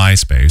happened on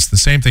MySpace. The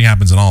same thing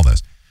happens in all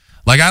this.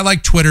 Like, I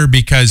like Twitter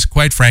because,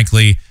 quite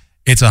frankly,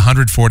 it's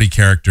 140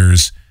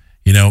 characters,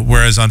 you know,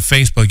 whereas on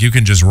Facebook, you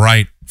can just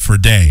write for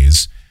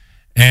days.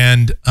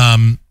 And,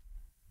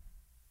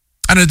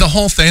 I know the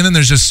whole thing, and then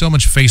there's just so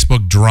much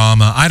Facebook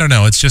drama. I don't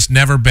know. It's just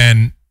never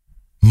been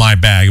my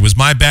bag. It was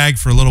my bag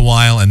for a little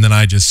while, and then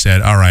I just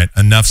said, all right,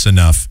 enough's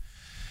enough.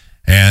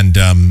 And,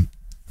 you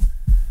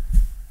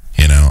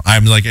know,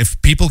 I'm like,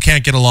 if people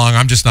can't get along,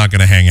 I'm just not going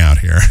to hang out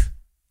here.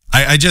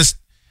 I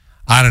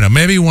don't know.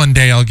 Maybe one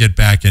day I'll get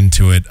back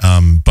into it.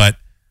 But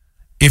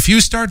if you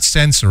start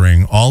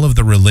censoring all of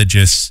the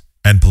religious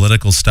and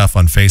political stuff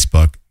on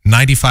Facebook,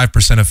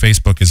 95% of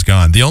Facebook is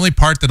gone. The only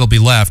part that'll be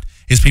left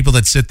is people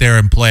that sit there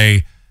and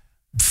play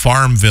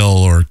Farmville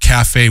or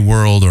Cafe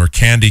World or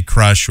Candy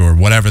Crush or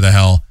whatever the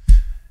hell.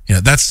 You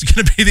know, that's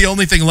going to be the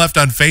only thing left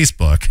on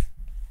Facebook.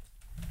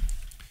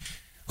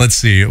 Let's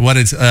see. What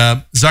is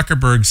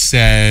Zuckerberg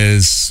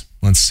says,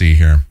 let's see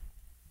here.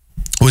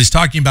 Well, he's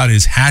talking about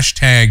his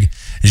hashtag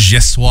Je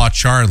suis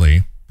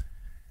Charlie,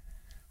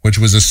 which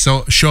was a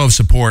show of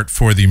support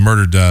for the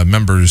murdered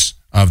members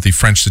of the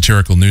French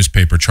satirical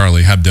newspaper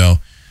Charlie Hebdo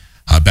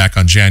back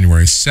on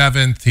January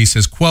 7th. He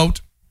says,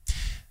 quote,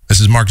 this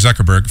is Mark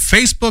Zuckerberg,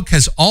 Facebook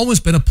has always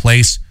been a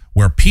place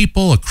where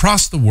people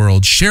across the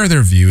world share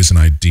their views and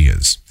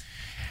ideas.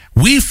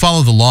 We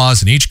follow the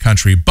laws in each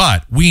country,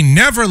 but we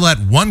never let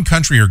one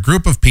country or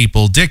group of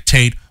people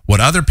dictate what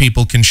other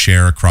people can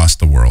share across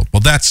the world.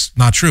 Well, that's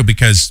not true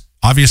because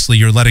obviously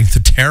you're letting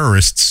the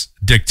terrorists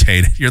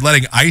dictate it. You're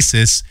letting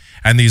ISIS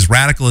and these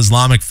radical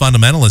Islamic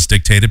fundamentalists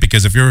dictate it,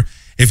 because if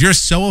you're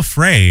so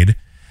afraid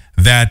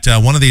that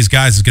one of these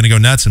guys is going to go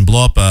nuts and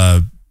blow up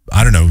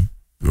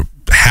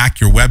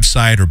hack your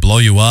website or blow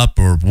you up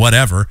or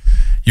whatever,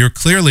 you're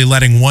clearly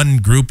letting one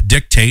group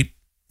dictate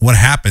what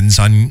happens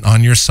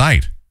on your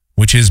site,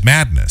 which is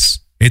madness.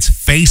 It's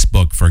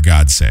Facebook, for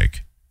God's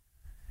sake.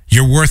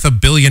 You're worth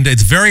 $1 billion.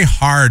 It's very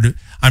hard.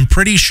 I'm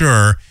pretty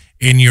sure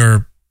in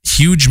your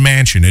huge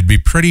mansion, it'd be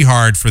pretty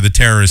hard for the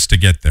terrorists to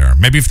get there.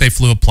 Maybe if they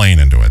flew a plane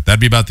into it. That'd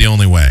be about the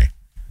only way.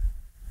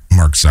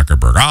 Mark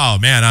Zuckerberg. Oh,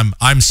 man,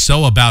 I'm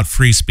so about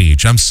free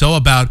speech. I'm so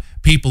about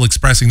people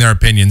expressing their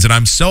opinions, and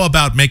I'm so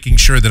about making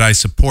sure that I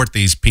support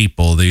these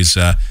people, this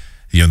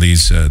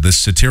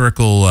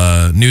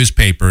satirical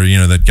newspaper,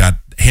 that got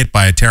hit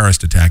by a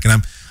terrorist attack.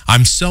 And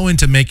I'm so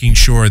into making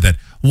sure that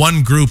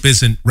one group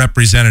isn't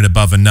represented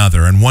above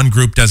another and one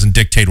group doesn't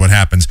dictate what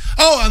happens.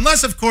 Oh,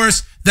 unless, of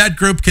course, that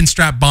group can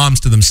strap bombs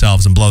to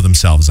themselves and blow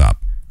themselves up.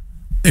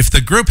 If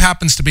the group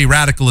happens to be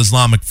radical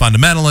Islamic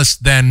fundamentalists,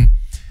 then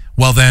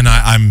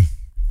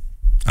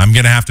I'm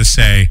going to have to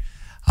say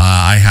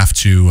I have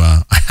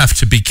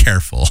to be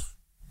careful.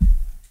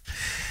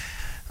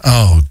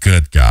 Oh,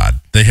 good God.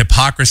 The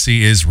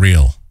hypocrisy is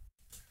real.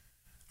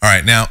 All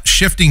right, now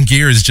shifting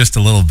gears just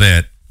a little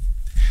bit.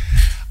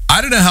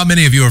 I don't know how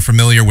many of you are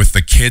familiar with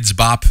the Kids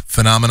Bop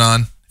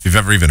phenomenon, if you've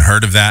ever even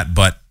heard of that,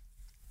 but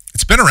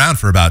it's been around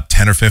for about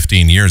 10 or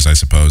 15 years, I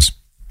suppose.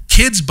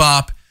 Kids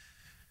Bop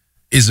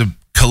is a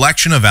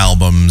collection of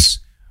albums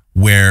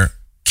where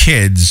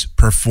kids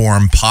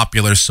perform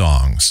popular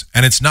songs.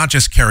 And it's not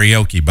just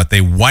karaoke, but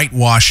they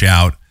whitewash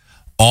out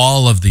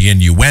all of the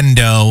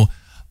innuendo,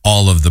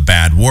 all of the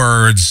bad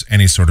words,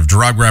 any sort of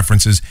drug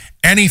references,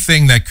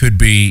 anything that could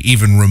be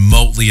even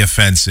remotely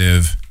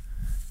offensive,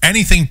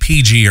 anything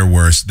PG or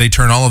worse. They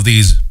turn all of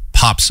these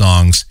pop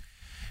songs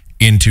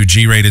into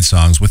G-rated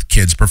songs with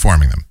kids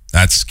performing them.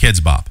 That's Kids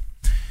Bop.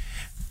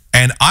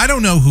 And I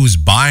don't know who's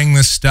buying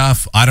this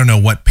stuff. I don't know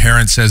what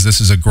parent says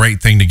this is a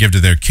great thing to give to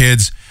their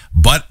kids,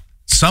 but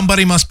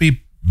somebody must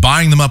be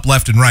buying them up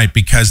left and right,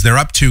 because they're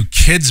up to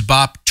Kids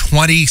Bop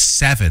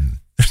 27.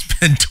 There's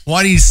been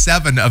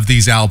 27 of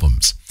these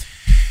albums.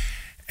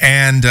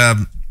 And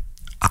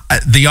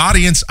the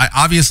audience,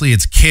 obviously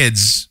it's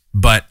kids,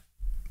 but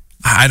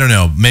I don't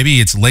know. Maybe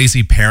it's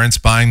lazy parents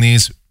buying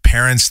these.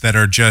 Parents that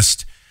are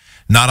just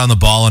not on the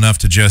ball enough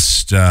to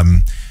just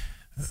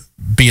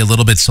be a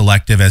little bit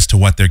selective as to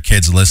what their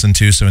kids listen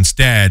to. So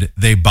instead,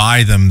 they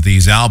buy them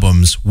these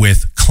albums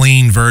with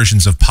clean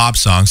versions of pop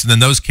songs. And then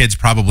those kids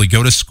probably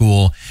go to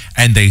school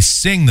and they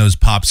sing those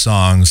pop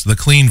songs, the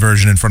clean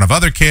version, in front of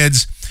other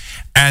kids.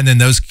 And then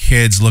those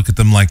kids look at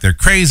them like they're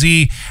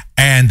crazy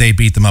and they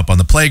beat them up on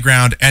the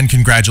playground. And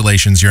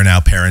congratulations, you're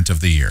now Parent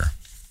of the Year.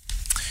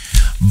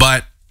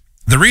 But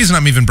the reason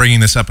I'm even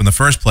bringing this up in the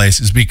first place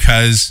is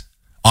because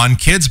on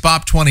Kids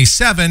Bop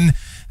 27,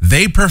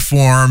 they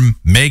perform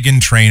Meghan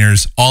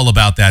Trainor's All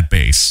About That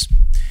Bass.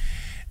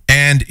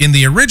 And in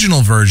the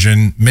original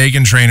version,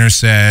 Meghan Trainor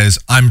says,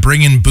 "I'm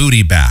bringing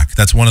booty back."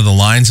 That's one of the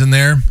lines in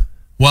there.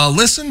 Well,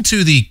 listen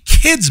to the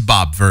Kids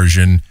Bop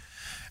version,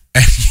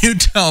 and you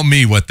tell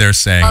me what they're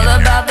saying. All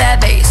about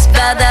that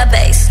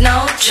bass,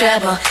 no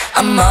trouble.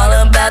 I'm all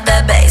about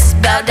that bass,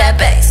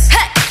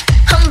 Hey,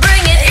 I'm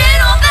bringing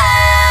it all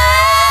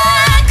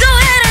back. Go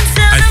ahead and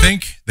sell I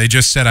think they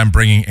just said, "I'm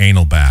bringing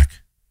anal back."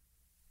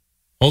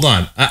 Hold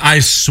on. I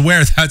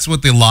swear that's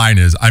what the line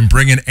is. "I'm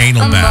bringing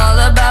anal I'm back." all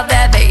about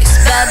that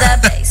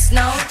bass,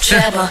 no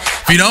trouble.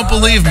 If you don't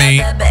believe me,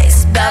 About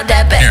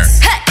that bass.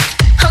 here. Hey,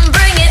 I'm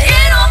bringing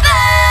it all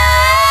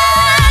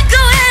back.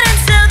 Go ahead and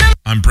sell them.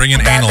 I'm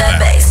bringing anal About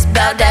back.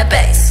 that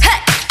bass.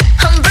 Hey,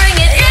 I'm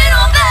bringing it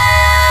all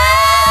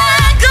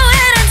back. Go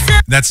ahead and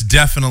sell. That's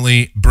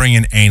definitely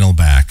bringing anal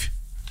back.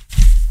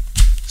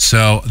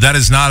 So that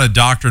is not a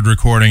doctored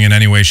recording in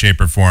any way,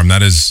 shape, or form.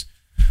 That is,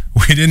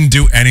 we didn't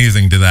do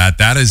anything to that.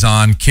 That is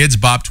on Kids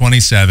Bop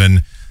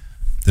 27.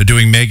 They're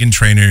doing Meghan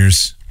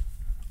Trainor's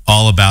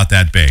All About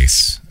That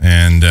Bass.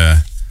 And,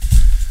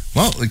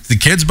 well, the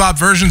Kids Bop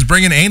version's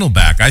bringing anal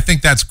back. I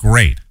think that's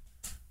great.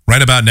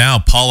 Right about now,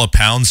 Paula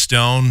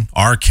Poundstone,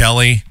 R.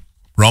 Kelly,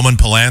 Roman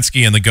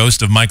Polanski, and the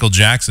ghost of Michael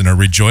Jackson are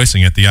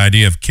rejoicing at the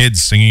idea of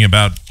kids singing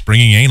about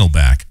bringing anal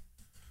back.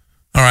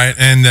 All right,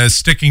 and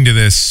sticking to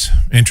this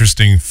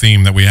interesting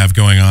theme that we have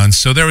going on.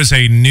 So there was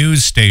a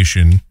news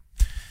station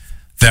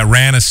that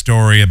ran a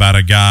story about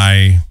a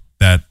guy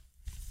that,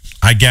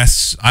 I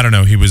guess, I don't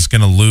know, he was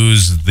going to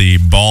lose the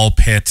ball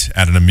pit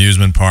at an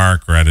amusement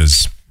park or at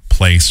his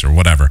place or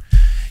whatever.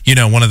 You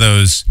know, one of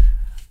those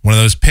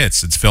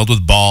pits. It's filled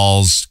with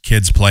balls,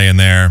 kids play in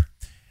there.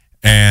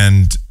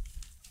 And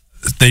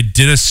they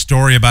did a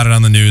story about it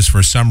on the news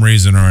for some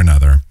reason or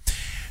another.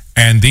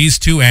 And these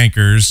two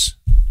anchors,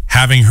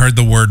 having heard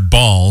the word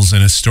balls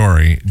in a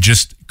story,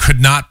 just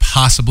could not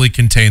possibly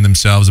contain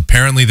themselves.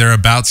 Apparently, they're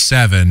about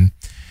 7.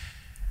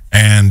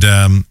 And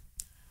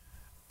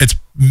it's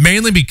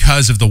mainly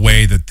because of the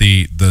way that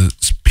the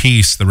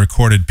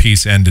recorded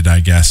piece ended, I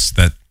guess,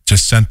 that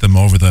just sent them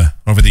over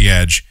the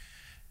edge.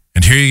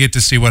 And here you get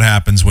to see what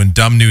happens when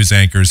dumb news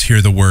anchors hear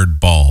the word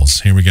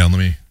balls. Here we go. Let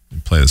me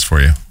play this for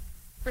you.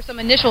 For some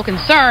initial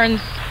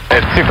concerns,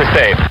 It's super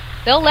safe.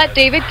 they'll let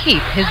David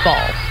keep his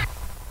balls.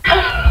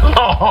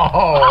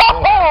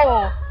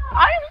 Oh,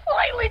 I'm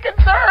slightly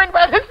concerned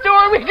by the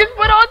story we just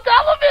put on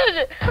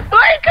television.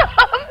 Blake,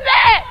 come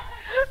back.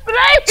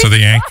 Blake. So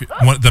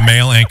the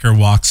male anchor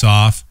walks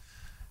off,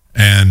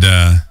 and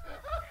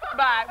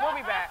Bye. We'll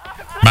be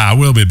back.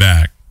 we'll be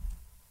back.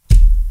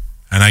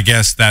 And I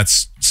guess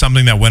that's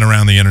something that went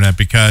around the internet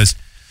because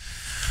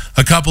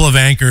a couple of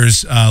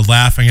anchors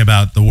laughing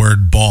about the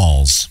word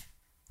balls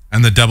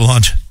and the double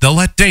lunch. They'll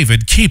let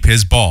David keep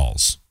his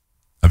balls.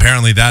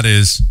 Apparently that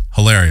is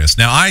hilarious.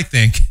 Now I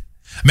think,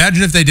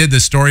 imagine if they did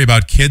this story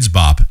about Kids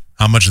Bop,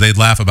 how much they'd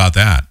laugh about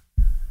that.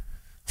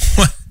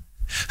 What?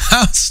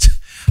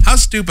 How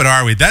stupid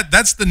are we?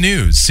 That's the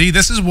news. See,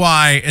 this is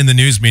why in the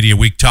news media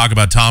we talk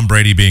about Tom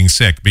Brady being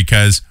sick,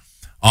 because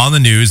on the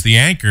news, the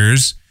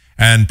anchors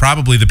and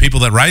probably the people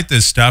that write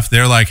this stuff,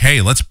 they're like,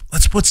 hey, let's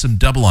put some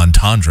double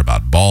entendre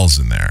about balls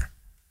in there.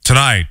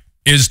 Tonight,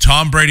 is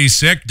Tom Brady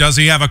sick? Does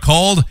he have a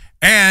cold?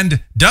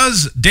 And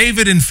does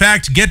David, in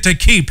fact, get to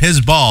keep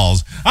his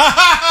balls?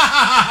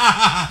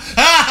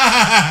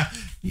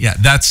 Yeah,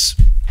 that's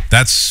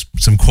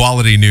some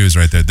quality news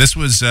right there. This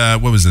was,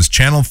 what was this?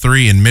 Channel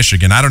 3 in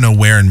Michigan. I don't know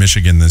where in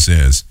Michigan this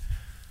is.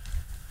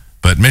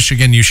 But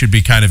Michigan, you should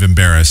be kind of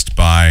embarrassed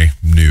by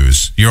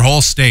news. Your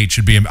whole state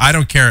should be, I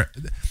don't care.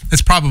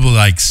 It's probably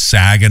like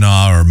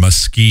Saginaw or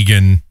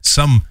Muskegon,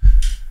 some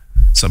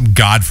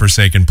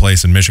godforsaken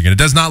place in Michigan. It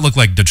does not look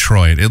like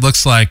Detroit. It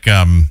looks like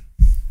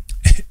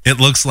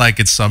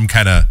it's some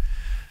kind of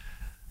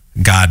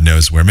God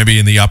knows where. Maybe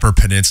in the Upper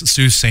Peninsula,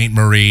 Sault Ste.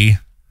 Marie.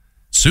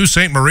 Sault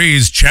Ste.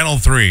 Marie's Channel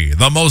 3,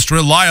 the most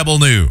reliable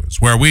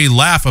news, where we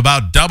laugh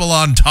about double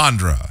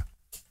entendre.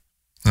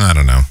 I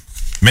don't know.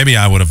 Maybe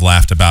I would have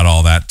laughed about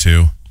all that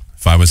too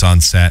if I was on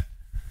set.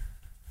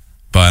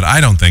 But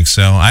I don't think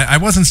so. I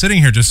wasn't sitting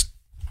here just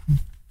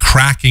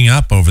cracking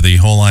up over the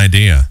whole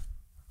idea.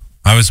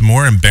 I was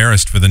more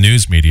embarrassed for the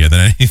news media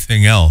than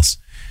anything else.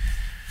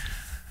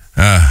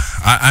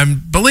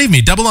 Believe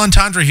me, double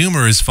entendre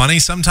humor is funny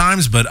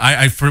sometimes, but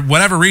I for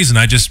whatever reason,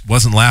 I just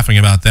wasn't laughing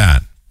about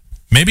that.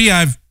 Maybe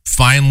I've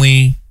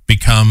finally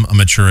become a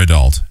mature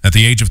adult. At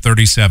the age of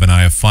 37,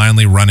 I have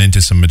finally run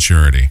into some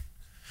maturity.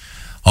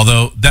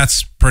 Although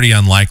that's pretty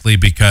unlikely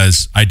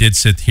because I did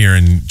sit here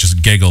and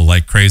just giggle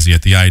like crazy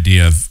at the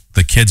idea of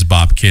the Kids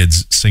Bop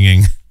kids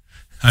singing,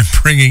 "I'm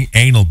bringing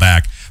anal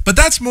back." But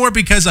that's more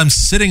because I'm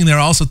sitting there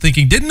also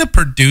thinking, didn't a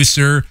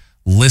producer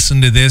listen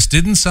to this?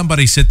 Didn't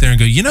somebody sit there and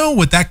go, you know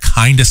what that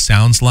kind of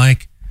sounds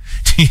like?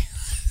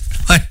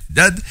 Like,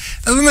 that,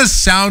 doesn't this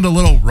sound a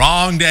little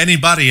wrong to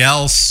anybody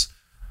else?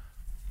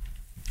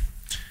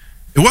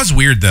 It was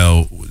weird,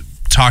 though,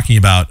 talking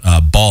about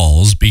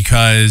balls,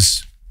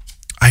 because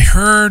I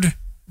heard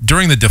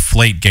during the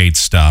Deflategate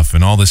stuff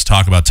and all this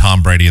talk about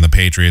Tom Brady and the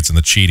Patriots and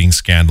the cheating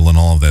scandal and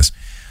all of this,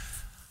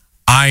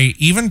 I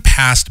even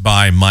passed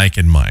by Mike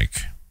and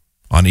Mike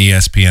on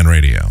ESPN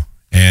Radio,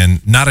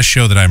 and not a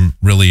show that I'm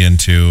really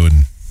into,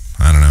 and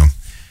I don't know.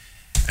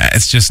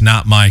 It's just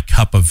not my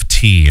cup of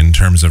tea in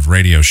terms of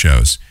radio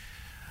shows.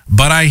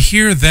 But I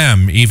hear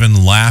them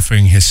even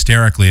laughing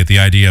hysterically at the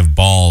idea of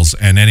balls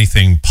and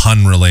anything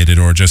pun-related,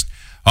 or just,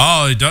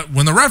 oh,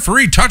 when the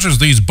referee touches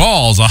these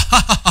balls,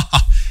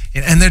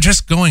 and they're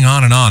just going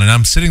on. And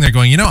I'm sitting there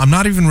going, I'm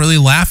not even really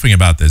laughing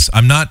about this.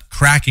 I'm not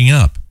cracking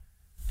up.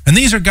 And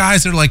these are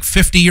guys that are like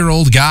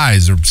 50-year-old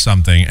guys or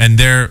something, and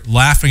they're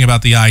laughing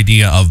about the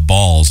idea of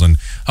balls. And,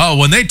 oh,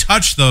 when they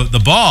touch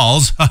the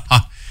balls,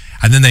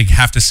 and then they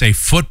have to say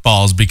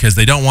footballs because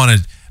they don't want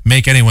to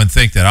make anyone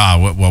think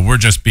that, we're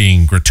just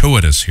being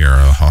gratuitous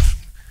here.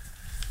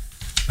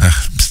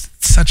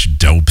 Such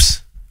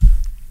dopes.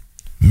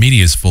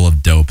 Media is full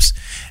of dopes.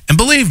 And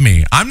believe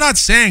me, I'm not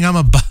saying I'm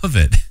above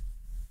it.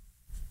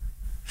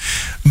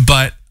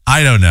 But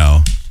I don't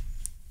know.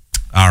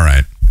 All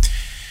right.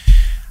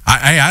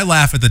 I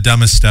laugh at the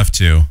dumbest stuff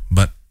too,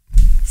 but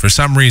for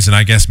some reason,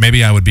 I guess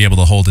maybe I would be able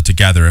to hold it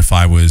together if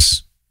I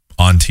was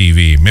on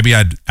TV. Maybe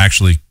I'd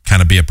actually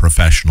kind of be a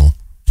professional.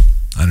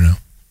 I don't know.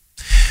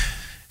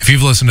 If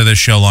you've listened to this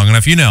show long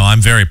enough, you know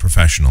I'm very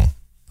professional.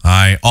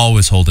 I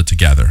always hold it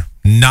together.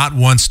 Not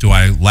once do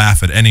I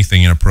laugh at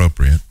anything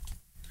inappropriate.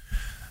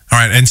 All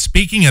right, and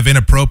speaking of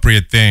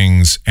inappropriate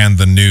things and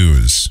the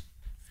news,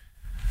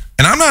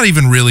 and I'm not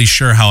even really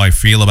sure how I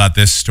feel about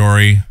this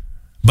story,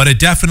 but it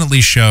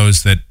definitely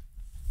shows that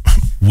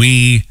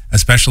we,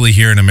 especially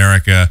here in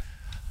America,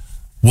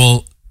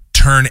 will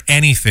turn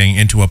anything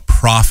into a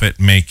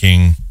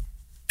profit-making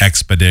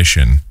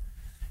expedition,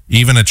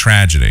 even a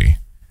tragedy.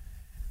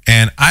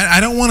 And I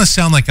don't want to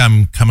sound like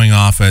I'm coming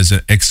off as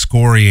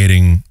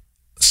excoriating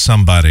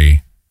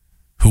somebody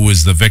who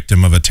was the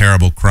victim of a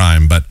terrible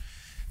crime, but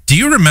do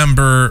you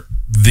remember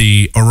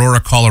the Aurora,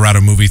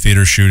 Colorado movie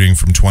theater shooting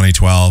from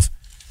 2012?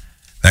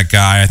 That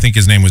guy, I think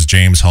his name was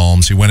James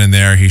Holmes. He went in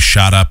there, he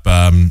shot up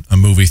a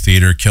movie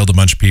theater, killed a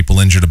bunch of people,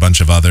 injured a bunch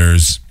of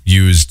others,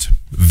 used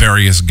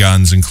various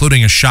guns,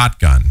 including a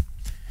shotgun.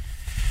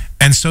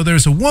 And so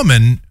there's a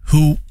woman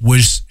who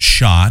was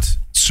shot,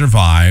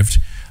 survived,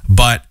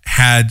 but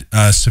had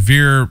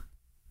severe,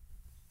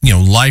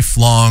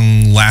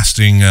 lifelong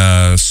lasting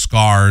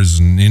scars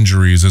and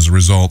injuries as a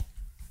result.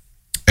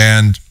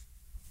 And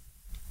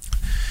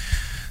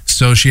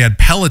so she had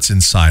pellets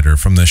inside her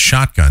from the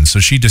shotgun. So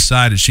she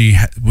decided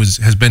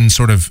has been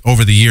sort of,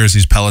 over the years,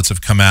 these pellets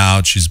have come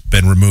out. She's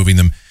been removing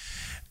them.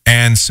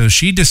 And so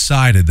she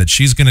decided that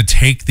she's going to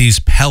take these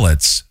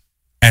pellets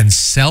and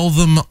sell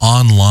them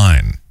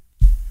online.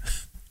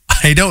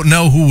 I don't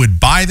know who would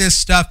buy this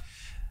stuff.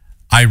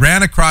 I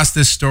ran across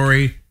this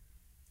story.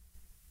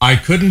 I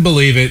couldn't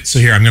believe it. So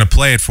here, I'm going to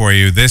play it for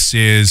you. This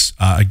is,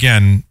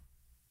 again,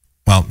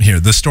 well, here,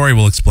 the story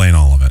will explain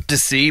all of it. To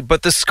see,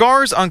 but the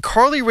scars on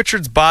Carly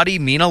Richards' body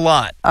mean a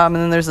lot. And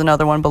then there's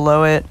another one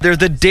below it. They're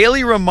the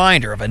daily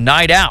reminder of a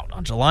night out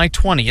on July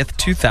 20th,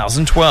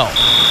 2012.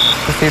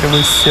 The theater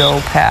was so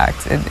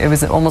packed. It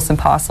was almost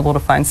impossible to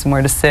find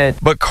somewhere to sit.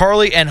 But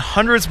Carly and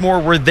hundreds more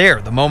were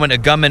there the moment a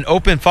gunman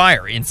opened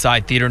fire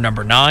inside theater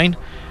number 9.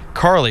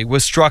 Carly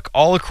was struck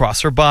all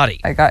across her body.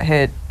 I got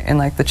hit in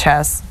the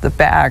chest, the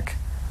back,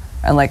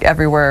 and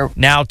everywhere.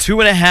 Now,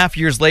 2.5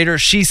 years later,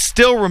 she's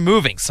still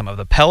removing some of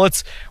the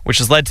pellets, which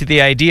has led to the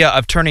idea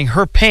of turning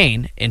her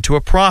pain into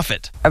a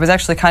profit. I was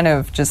actually kind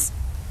of just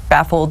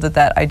baffled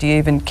that idea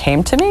even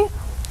came to me.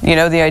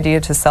 The idea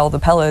to sell the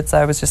pellets,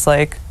 I was just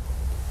like,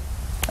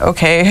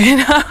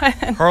 okay.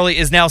 Carly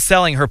is now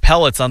selling her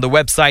pellets on the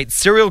website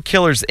Serial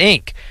Killers,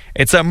 Inc.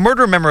 It's a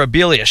murder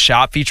memorabilia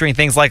shop featuring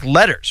things like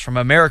letters from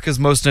America's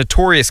most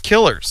notorious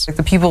killers.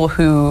 The people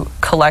who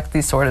collect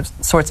these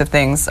sorts of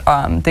things,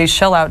 they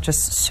shell out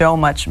just so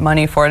much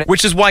money for it.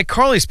 Which is why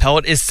Carly's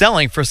pellet is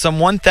selling for some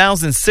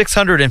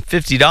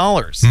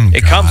 $1,650.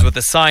 It comes with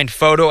a signed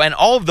photo, and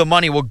all of the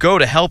money will go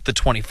to help the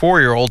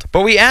 24-year-old.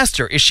 But we asked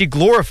her, is she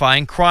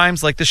glorifying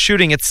crimes like the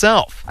shooting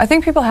itself? I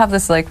think people have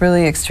this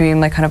really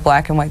extreme, kind of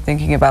black and white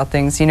thinking about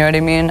things. You know what I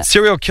mean?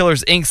 Serial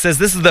Killers, Inc. says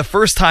this is the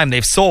first time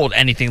they've sold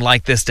anything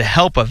like this to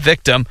help a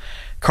victim.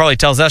 Carly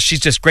tells us she's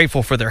just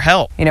grateful for their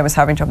help. Was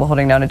having trouble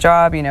holding down a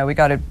job. We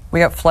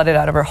got flooded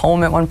out of our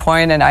home at one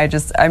point, and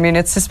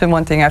it's just been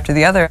one thing after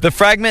the other. The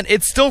fragment,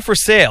 it's still for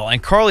sale,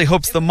 and Carly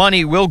hopes the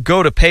money will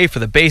go to pay for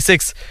the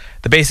basics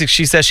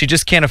she says she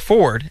just can't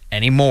afford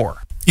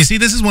anymore. You see,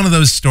 this is one of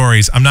those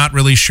stories I'm not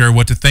really sure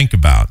what to think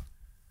about.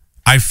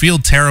 I feel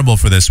terrible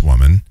for this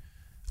woman.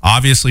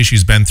 Obviously,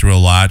 she's been through a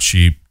lot.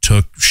 She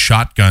took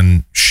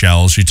shotgun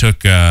shells. She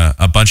took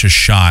a bunch of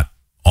shot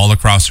all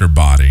across her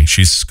body.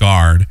 She's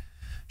scarred.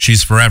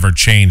 She's forever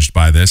changed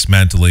by this,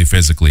 mentally,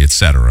 physically,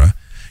 etc.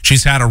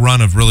 She's had a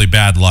run of really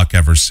bad luck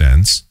ever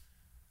since.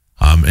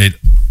 It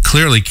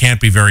clearly can't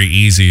be very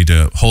easy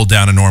to hold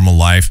down a normal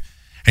life.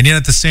 And yet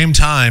at the same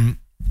time,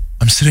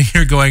 I'm sitting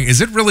here going, is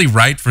it really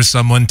right for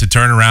someone to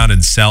turn around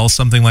and sell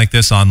something like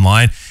this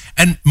online?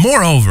 And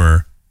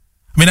moreover,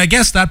 I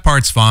guess that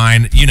part's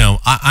fine.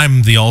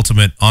 I'm the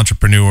ultimate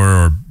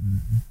entrepreneur or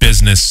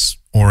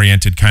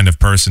business-oriented kind of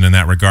person in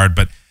that regard,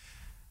 but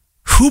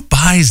who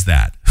buys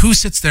that? Who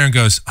sits there and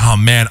goes, oh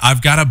man,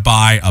 I've got to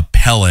buy a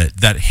pellet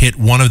that hit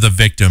one of the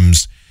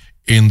victims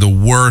in the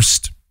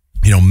worst,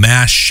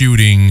 mass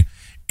shooting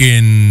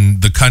in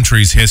the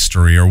country's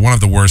history, or one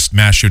of the worst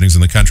mass shootings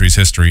in the country's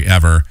history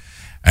ever,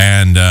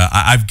 and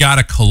I've got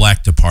to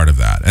collect a part of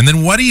that. And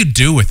then what do you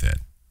do with it?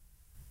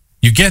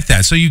 You get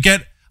that. So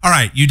all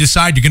right, you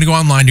decide you're going to go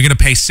online, you're going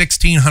to pay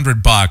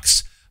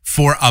 $1,600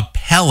 for a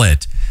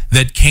pellet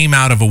that came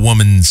out of a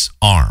woman's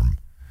arm.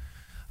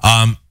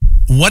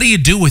 What do you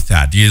do with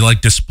that? Do you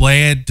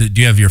display it?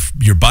 Do you have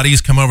your buddies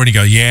come over and you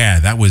go, yeah,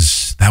 that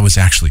was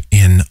actually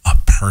in a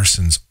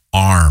person's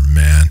arm,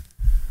 man.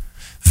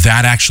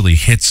 That actually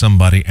hit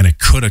somebody and it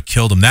could have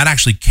killed them. That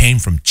actually came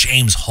from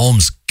James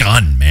Holmes'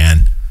 gun,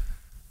 man.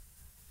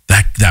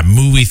 That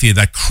movie theater,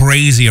 that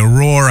crazy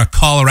Aurora,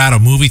 Colorado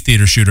movie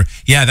theater shooter.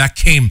 Yeah, that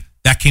came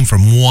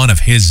from one of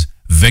his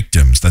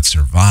victims that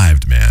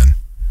survived, man.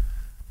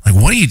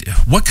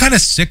 What kind of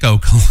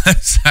sicko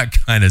collects that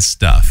kind of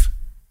stuff?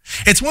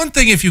 It's one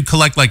thing if you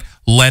collect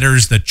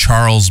letters that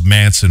Charles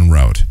Manson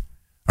wrote.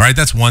 All right,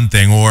 that's one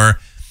thing. Or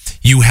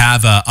you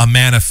have a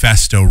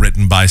manifesto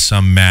written by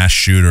some mass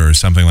shooter or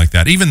something like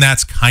that. Even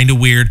that's kind of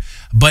weird.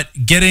 But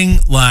getting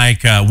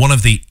one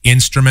of the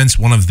instruments,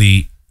 one of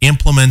the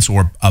implements,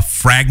 or a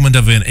fragment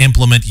of an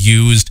implement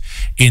used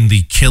in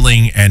the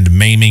killing and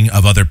maiming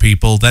of other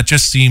people, that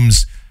just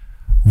seems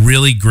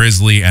really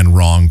grisly and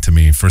wrong to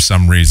me for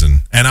some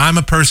reason. And I'm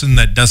a person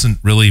that doesn't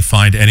really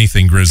find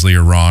anything grisly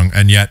or wrong,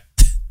 and yet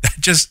that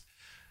just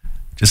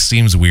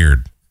seems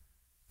weird.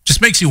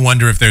 Just makes you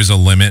wonder if there's a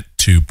limit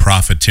to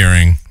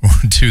profiteering, or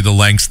to the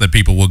lengths that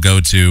people will go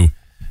to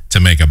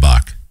make a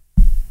buck.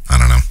 I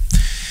don't know.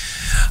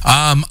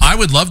 I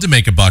would love to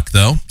make a buck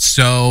though.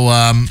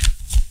 So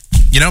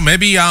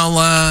maybe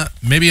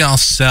I'll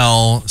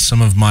sell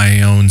some of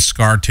my own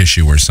scar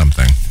tissue or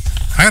something.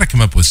 I got to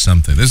come up with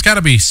something. There's got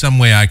to be some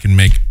way I can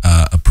make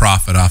a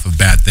profit off of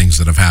bad things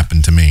that have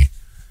happened to me.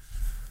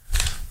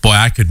 Boy,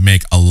 I could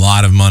make a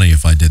lot of money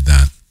if I did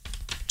that.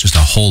 Just a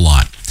whole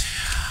lot.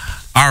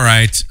 All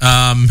right.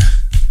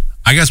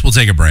 I guess we'll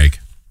take a break.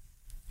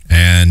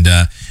 And,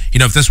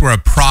 if this were a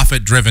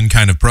profit-driven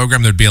kind of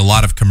program, there'd be a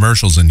lot of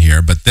commercials in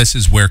here. But this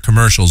is where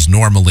commercials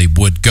normally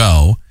would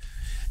go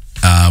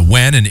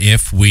when and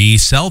if we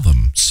sell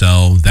them.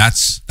 So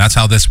that's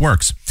how this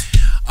works.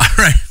 All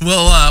right.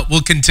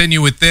 We'll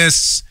continue with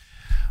this.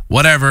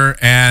 Whatever.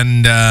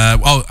 And,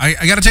 I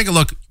got to take a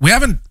look. We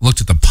haven't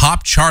looked at the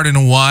pop chart in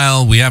a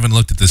while. We haven't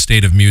looked at the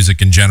state of music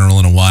in general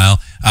in a while.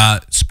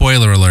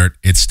 Spoiler alert,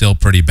 it's still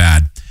pretty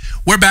bad.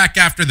 We're back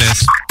after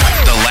this.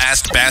 The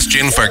last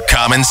bastion for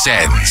common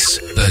sense.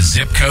 The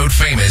zip code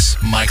famous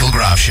Michael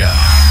Groff Show.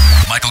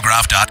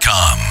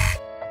 MichaelGroff.com.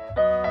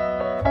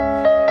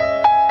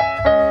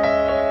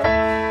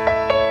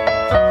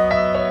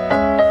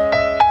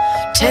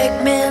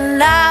 Take me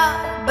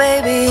now,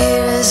 baby,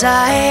 here as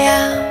I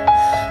am.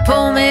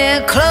 Pull me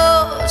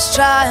close,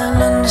 try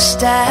and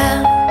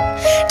understand.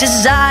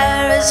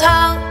 Desire is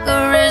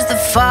hunger, is the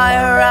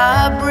fire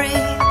I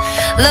breathe.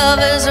 Love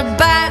is a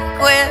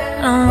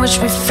banquet on which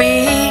we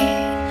feed.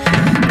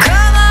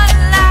 Come on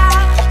now,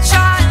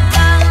 try and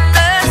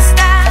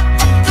understand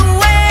the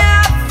way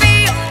I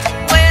feel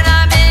when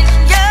I'm in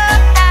your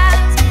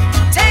hands.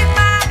 Take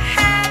my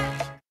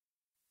hand.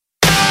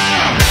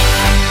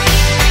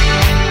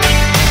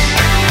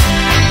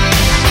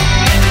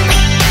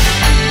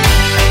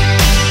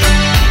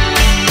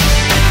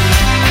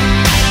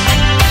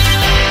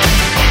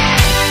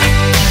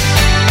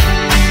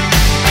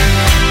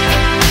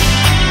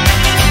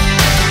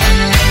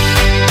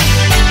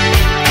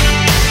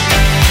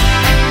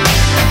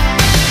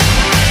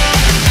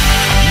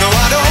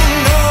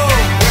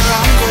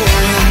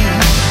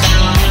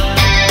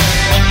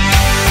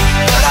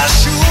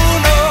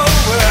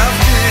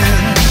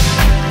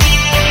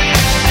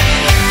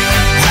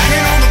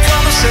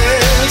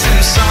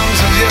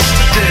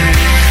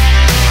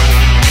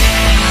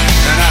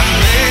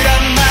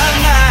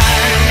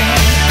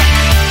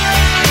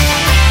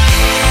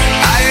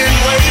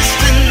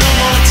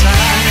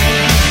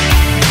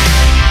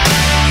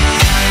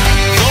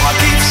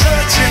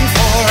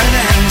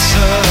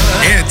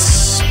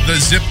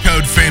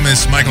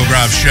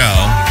 Grov Show.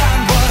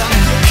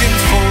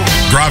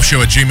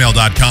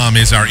 GrovShow@gmail.com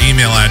is our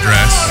email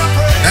address.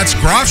 That's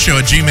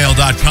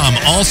GrovShow@gmail.com.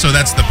 Also,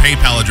 that's the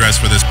PayPal address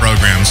for this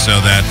program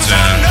so that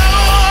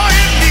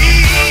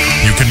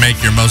you can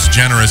make your most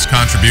generous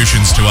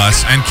contributions to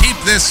us and keep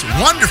this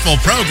wonderful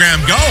program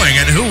going.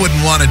 And who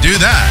wouldn't want to do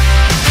that?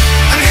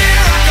 And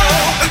here I go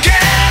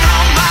again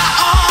on my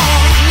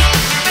own.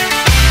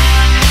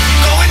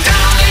 Going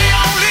down the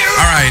only road.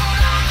 All right.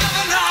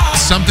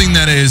 Something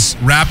that is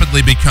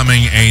rapidly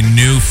becoming a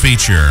new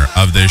feature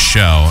of this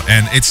show,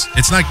 and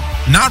it's like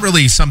not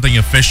really something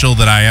official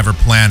that I ever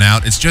plan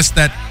out. It's just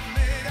that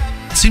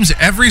it seems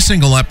every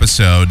single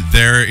episode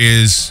there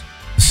is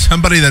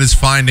somebody that is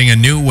finding a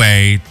new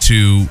way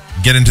to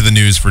get into the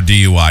news for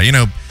DUI. You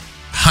know,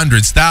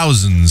 hundreds,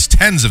 thousands,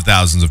 tens of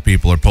thousands of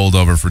people are pulled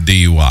over for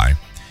DUI.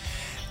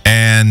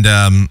 And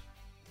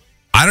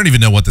I don't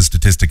even know what the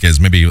statistic is,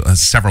 maybe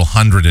several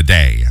hundred a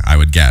day, I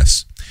would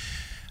guess.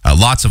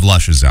 Lots of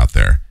lushes out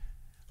there.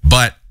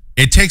 But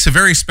it takes a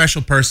very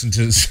special person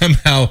to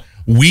somehow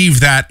weave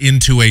that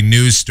into a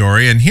news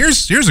story. And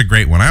here's a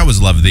great one. I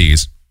always love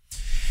these.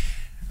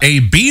 A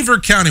Beaver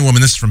County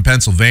woman, this is from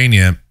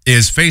Pennsylvania,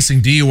 is facing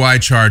DUI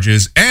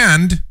charges.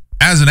 And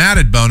as an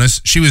added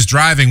bonus, she was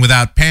driving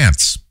without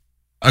pants.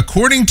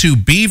 According to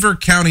Beaver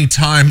County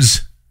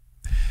Times,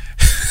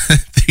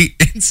 the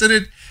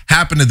incident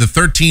happened at the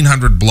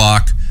 1300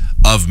 block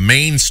of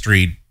Main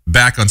Street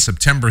back on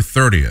September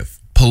 30th.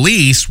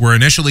 Police were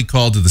initially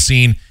called to the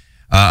scene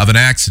of an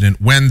accident.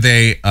 When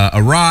they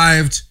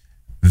arrived,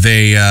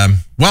 they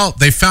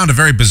found a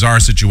very bizarre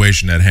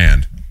situation at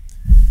hand.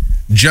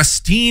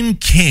 Justine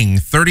King,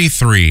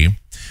 33,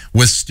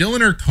 was still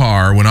in her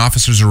car when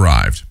officers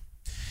arrived.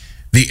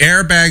 The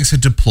airbags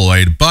had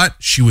deployed, but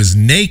she was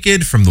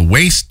naked from the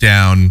waist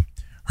down.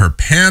 Her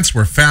pants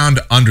were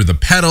found under the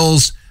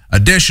pedals.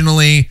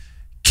 Additionally,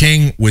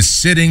 King was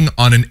sitting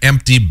on an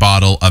empty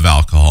bottle of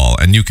alcohol.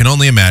 And you can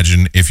only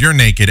imagine if you're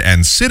naked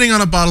and sitting on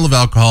a bottle of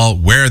alcohol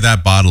where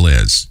that bottle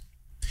is.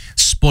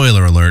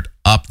 Spoiler alert,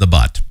 up the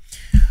butt.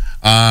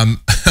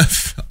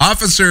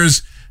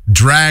 Officers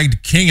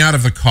dragged King out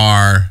of the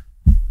car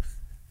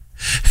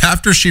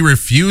after she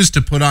refused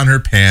to put on her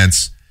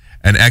pants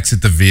and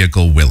exit the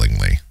vehicle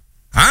willingly.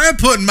 I'm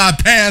putting my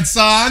pants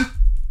on.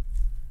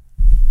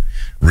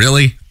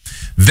 Really?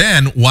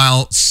 Then,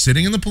 while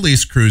sitting in the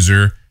police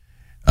cruiser,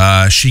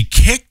 she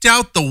kicked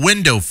out the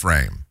window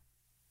frame.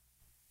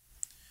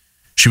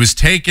 She was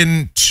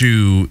taken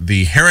to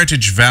the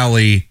Heritage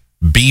Valley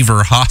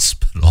Beaver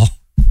Hospital.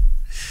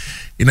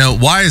 You know,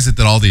 why is it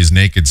that all these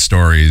naked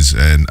stories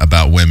and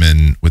about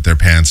women with their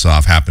pants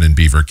off happen in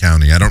Beaver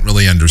County? I don't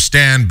really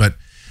understand, but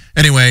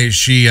anyway,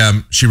 she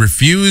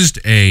refused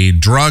a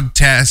drug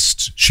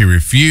test. She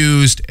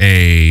refused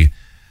a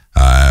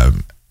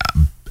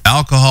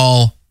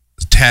alcohol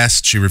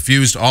test. She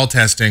refused all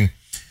testing.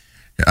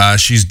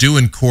 She's due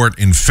in court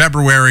in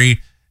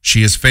February.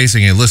 She is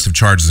facing a list of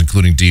charges,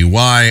 including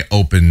DUI,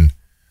 open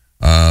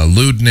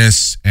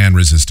lewdness, and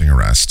resisting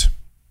arrest.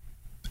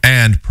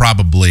 And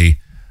probably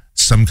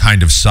some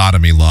kind of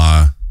sodomy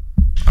law.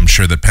 I'm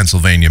sure that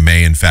Pennsylvania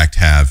may, in fact,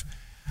 have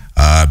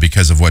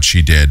because of what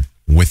she did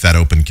with that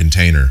open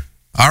container.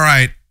 All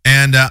right.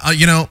 And,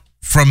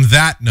 from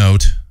that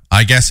note,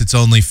 I guess it's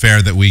only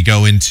fair that we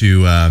go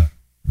into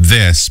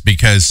this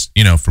because,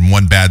 from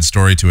one bad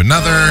story to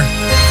another.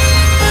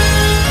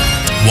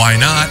 Why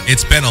not?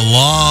 It's been a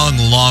long,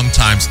 long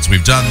time since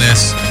we've done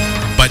this,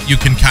 but you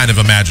can kind of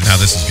imagine how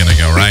this is going to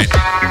go, right?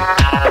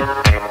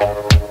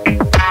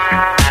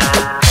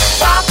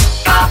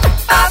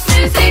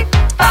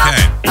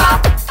 Okay.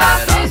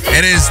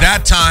 It is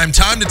that time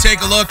to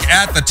take a look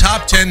at the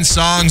top 10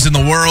 songs in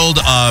the world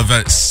of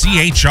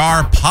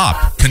CHR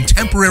pop,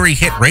 contemporary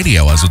hit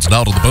radio, as it's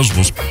known on the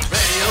postals.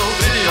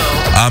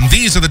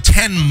 These are the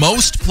 10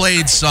 most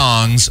played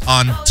songs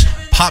on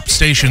pop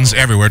stations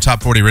everywhere,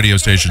 top 40 radio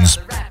stations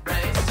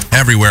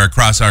everywhere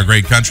across our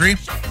great country.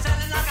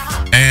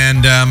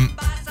 And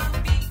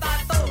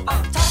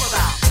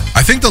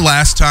I think the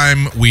last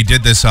time we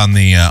did this on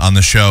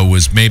the show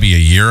was maybe a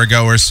year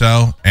ago or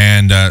so.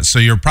 And so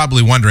you're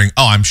probably wondering,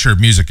 I'm sure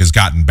music has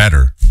gotten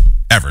better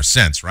ever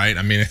since, right?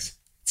 I mean, it's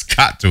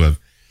got to have.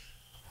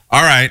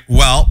 All right,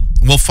 well,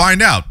 we'll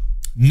find out.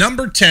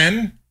 Number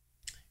 10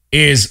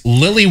 is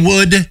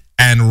Lilywood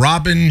and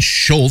Robin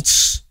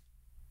Schultz.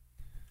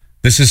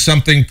 This is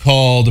something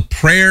called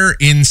Prayer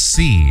in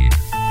C.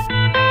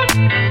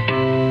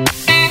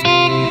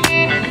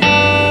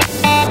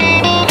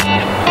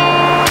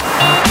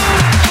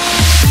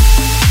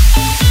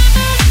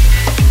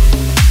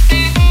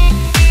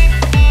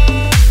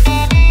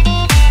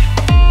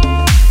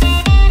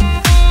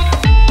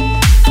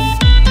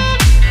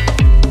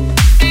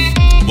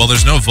 Well,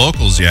 there's no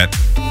vocals yet.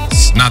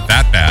 It's not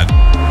that bad.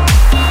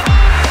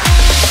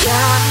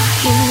 Yeah,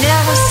 you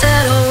never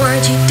said a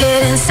word, you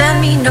didn't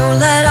send me no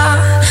letter.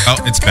 Oh,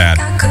 it's bad.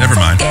 Never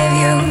mind.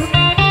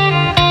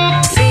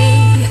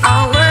 See,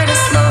 our word is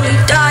slowly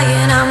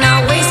dying. I'm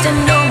not wasting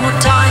no more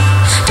time.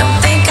 Don't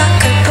think I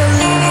could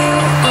believe you.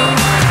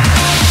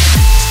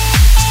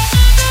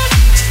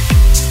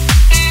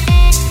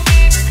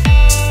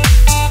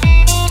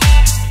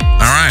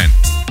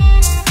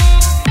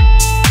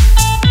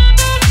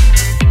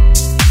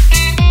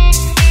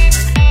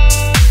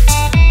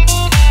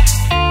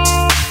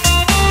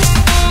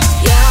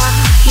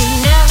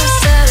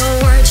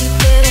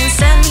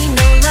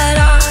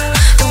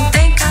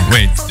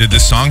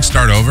 song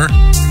start over?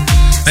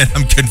 And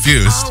I'm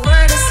confused.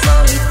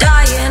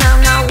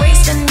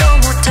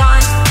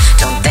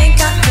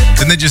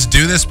 Didn't they just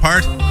do this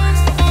part? Our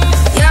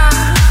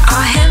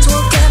hands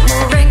will get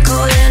more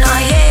wrinkled and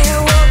our hair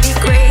will be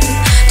gray.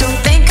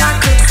 Don't think I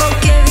could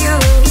forgive you.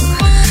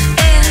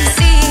 And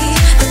see,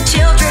 the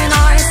children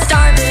are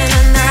starving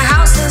and their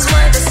houses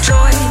were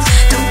destroyed.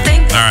 Don't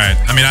think. All right.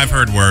 I mean, I've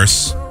heard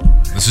worse.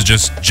 This is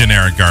just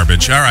generic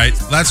garbage. All right.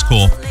 That's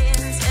cool.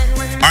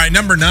 All right.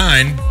 Number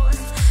 9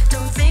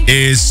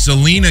 is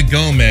Selena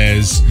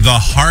Gomez. The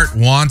heart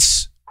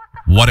wants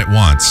what it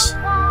wants.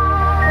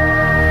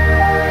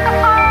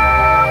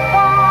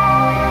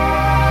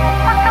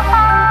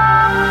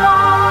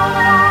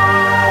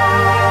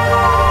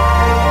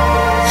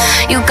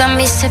 You got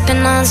me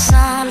sipping on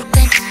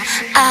something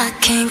I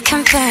can't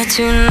compare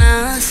to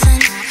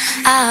nothing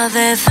I've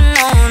ever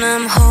known.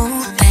 I'm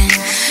hoping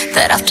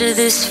that after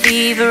this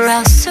fever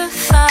I'll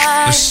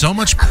survive. There's so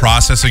much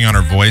processing on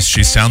her voice.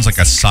 She sounds like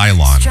a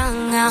Cylon.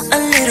 Strung out a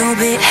little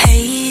bit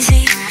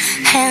hazy,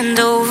 hand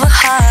over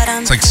heart.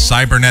 It's like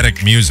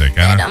cybernetic music.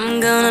 I don't know. I'm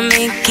gonna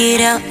make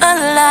it out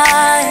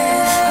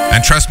alive.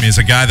 And trust me, as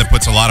a guy that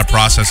puts a lot of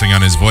processing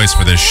on his voice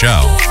for this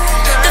show.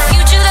 The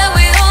future that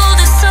we hold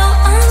is so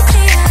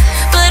unclear,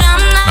 but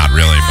I'm not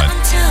really, but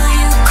until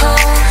you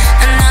call.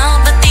 And now,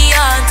 but the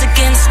odds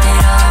against it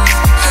all.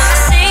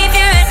 Save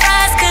your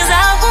advice, 'cause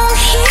I won't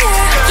hear.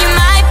 You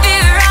might be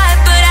right,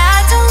 but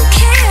I don't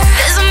care.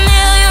 There's a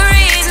million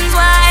reasons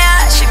why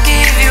I should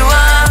give you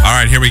up. all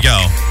right, here we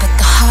go. But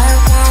the heart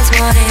wants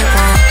what it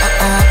wants.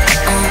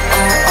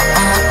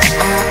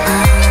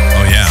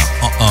 Oh yeah.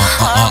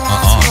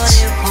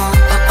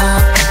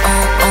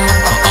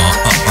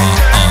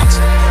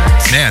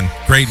 Man,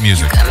 great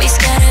music. Got me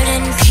scattered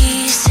in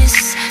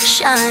pieces,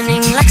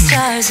 shining like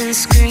stars and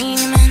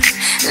screaming,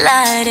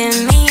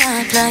 lighting me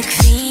up like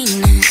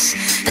Venus.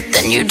 But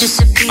then you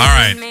disappear. All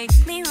right.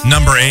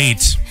 Number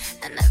 8.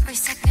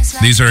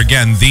 These are,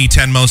 again, the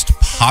 10 most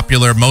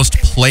popular, most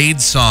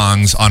played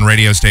songs on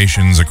radio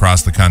stations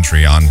across the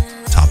country, on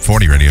top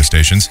 40 radio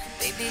stations.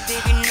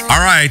 All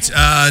right,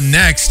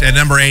 next at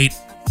number 8,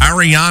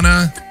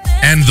 Ariana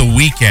and The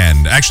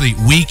Weeknd. Actually,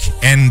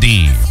 Weeknd.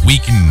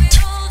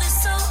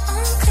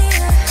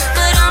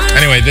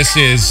 Anyway, this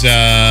is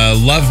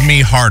Love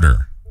Me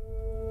Harder.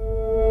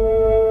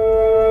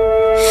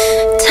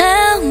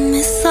 Tell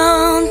me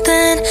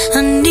something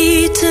I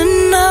need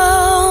to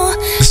know.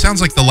 This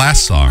sounds like the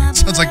last song. It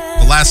sounds like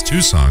the last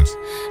 2 songs.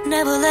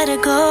 Never let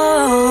it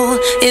go.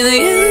 If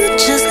you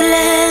just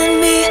let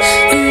me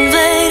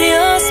invade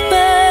your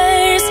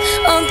space,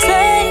 I'll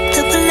take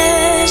the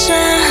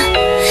pleasure,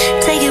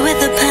 take it with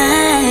the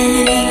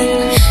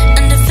pain.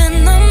 And if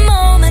in the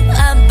moment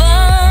I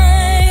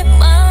bite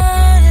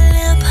my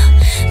lip,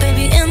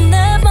 baby, in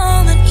that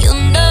moment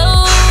you'll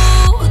know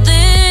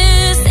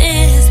this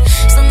is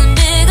something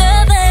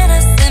bigger than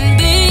us and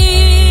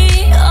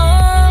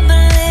beyond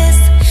bliss.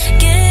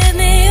 Give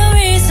me a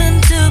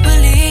reason to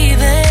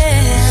believe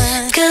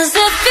it. 'Cause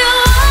if you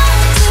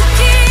want to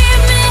keep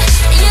me,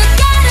 you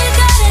gotta.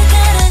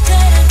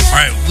 All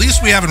right, at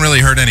least we haven't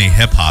really heard any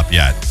hip-hop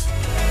yet.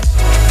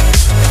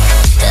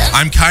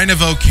 I'm kind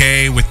of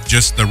okay with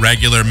just the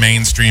regular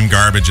mainstream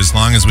garbage as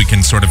long as we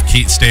can sort of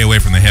stay away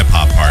from the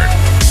hip-hop part.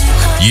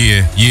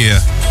 Yeah.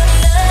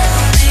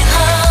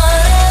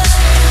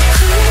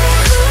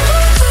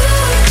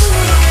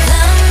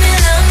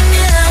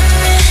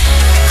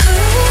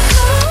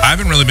 I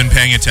haven't really been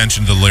paying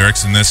attention to the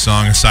lyrics in this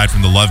song aside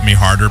from the Love Me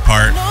Harder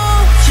part.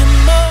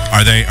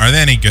 Are they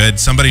any good?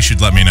 Somebody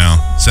should let me know.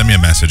 Send me a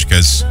message,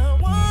 because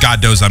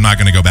God knows I'm not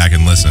going to go back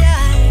and listen.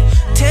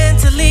 Tend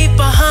to leave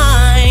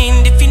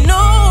behind if you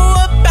know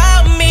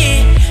about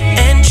me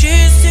and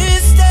choose to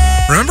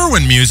stay. Remember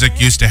when music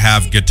used to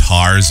have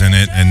guitars in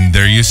it, and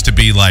there used to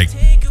be like,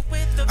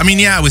 I mean,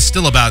 yeah, it was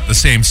still about the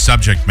same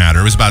subject matter.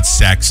 It was about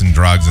sex and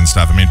drugs and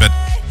stuff. I mean, but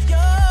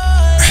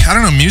I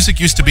don't know, music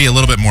used to be a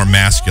little bit more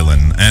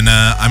masculine, and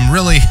I'm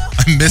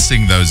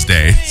missing those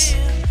days.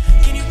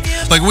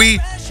 Like, we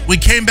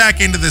came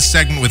back into this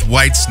segment with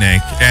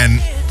Whitesnake, and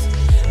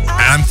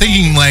I'm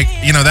thinking, like,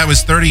 you know, that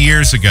was 30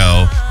 years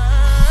ago,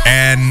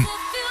 and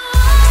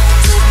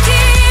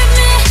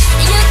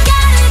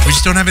we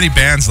just don't have any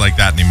bands like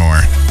that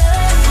anymore.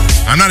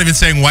 I'm not even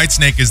saying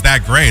Whitesnake is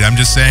that great. I'm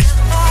just saying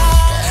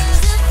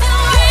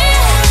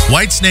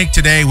Whitesnake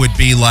today would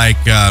be like,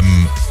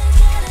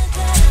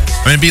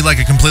 it'd be like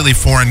a completely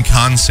foreign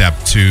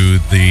concept to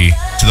the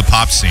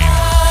pop scene.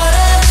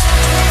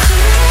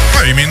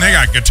 What, you mean they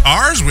got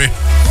guitars? You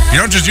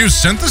don't just use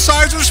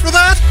synthesizers for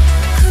that?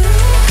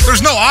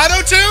 There's no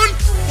auto-tune?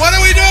 What do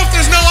we do if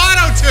there's no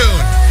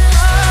auto-tune?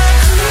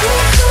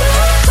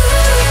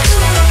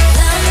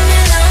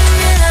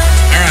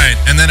 All right,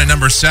 and then at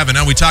number 7,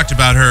 we talked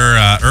about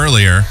her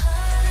earlier.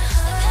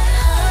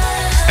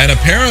 And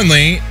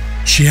apparently,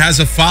 she has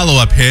a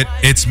follow-up hit.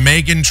 It's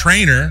Meghan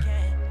Trainor.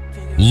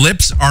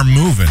 Lips Are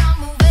Moving.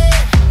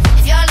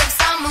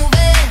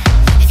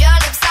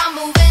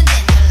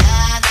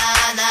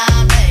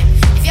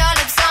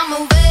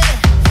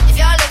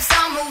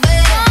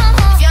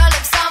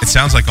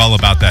 sounds like All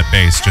About That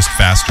Bass, just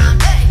faster.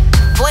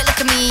 Boy, look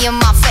at me in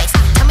my face.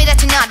 Tell me that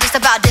you're not just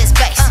about this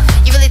bass.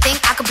 You really think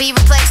I could be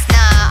replaced?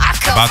 Nah, I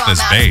come About from this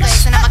outer bass.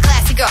 space, and I'm a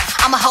classy girl.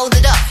 I'ma hold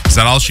it up. Is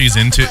that all she's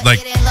into?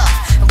 Like,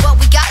 What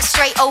we got is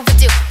straight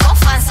overdue. Go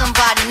find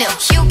somebody new.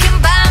 You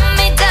can buy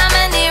me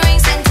diamond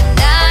earrings and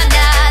nah,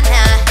 nah,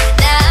 nah,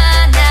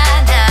 nah, nah,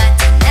 nah,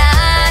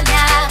 nah,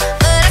 nah.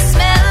 But I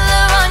smell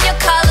her on your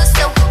collar,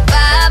 so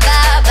bye,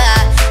 bye,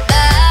 bye,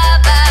 bye,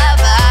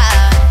 bye,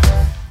 bye.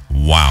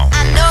 wow.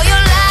 I know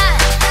you're lying,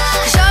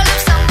 'cause your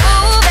lips are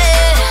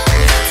moving.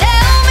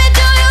 Tell me,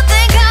 do you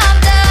think I'm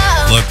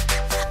dumb? Look,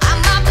 I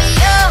might be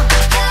young,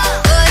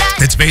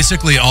 but it's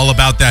basically All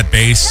About That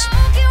Bass,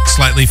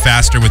 slightly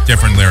faster with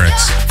different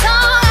lyrics.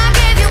 I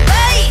gave you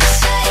bass.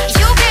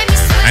 You gave me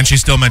sweet. And she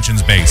still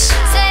mentions bass.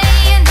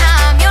 Saying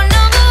I'm your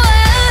number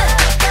one,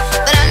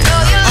 but I know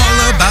you're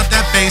All about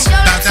that bass,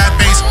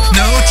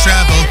 no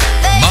trouble.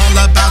 I'm all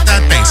about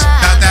that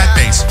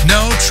bass,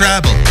 no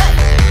trouble.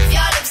 If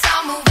your lips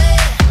are moving,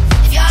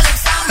 if your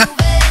lips are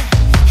moving,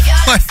 if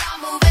your What? lips are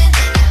moving,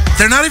 then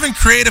They're not even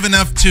creative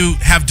enough to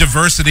have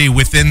diversity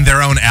within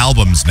their own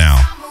albums now.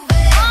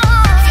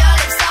 if your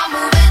lips are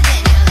moving,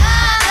 then you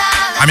lie,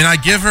 lie, I mean,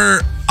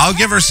 I'll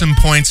give her some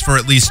points for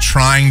at least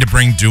trying to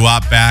bring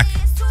doo-wop back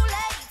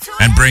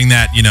and bring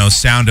that,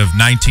 sound of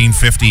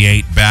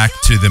 1958 back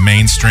to the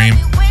mainstream.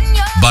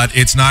 But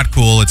it's not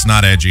cool. It's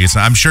not edgy.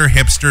 I'm sure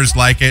hipsters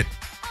like it.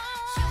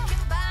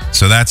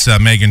 So that's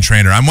Meghan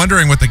Trainor. I'm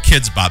wondering what the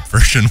Kids Bop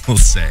version will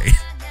say.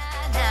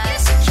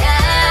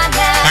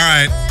 All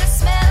right.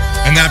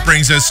 And that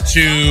brings us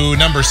to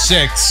number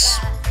 6,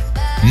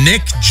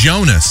 Nick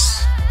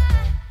Jonas.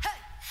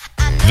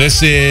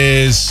 This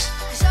is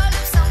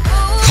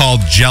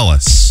called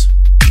Jealous.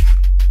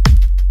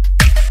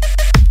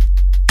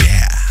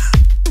 Yeah.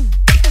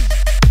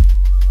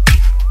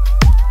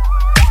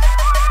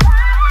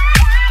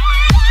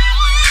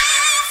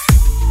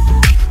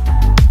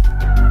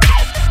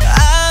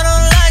 I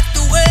don't like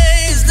the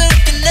way he's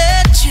looking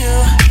at you.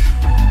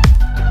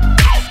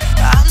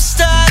 I'm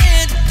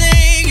starting to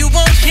think you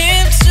want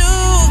him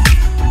too.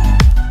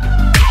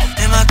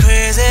 Am I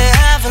crazy?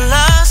 Have I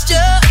lost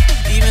you?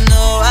 Even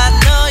though I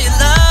know you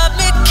love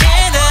me,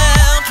 can't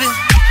help it.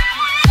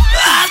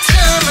 I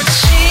turn my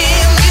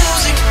chin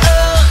music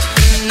up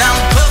and I'm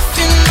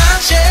puffing my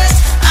chest.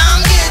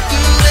 I'm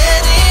getting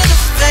red in the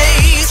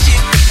face.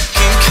 You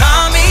can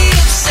call me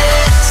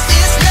obsessed.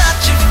 It's not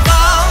your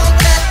fault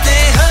that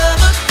they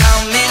hover.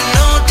 I mean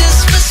no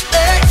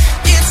disrespect.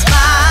 It's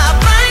my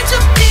right to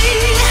be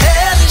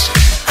hellish.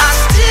 I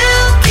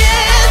still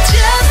get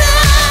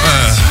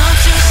jealous. I'm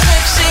too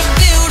sexy,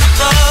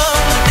 beautiful.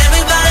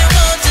 Everybody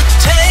wants a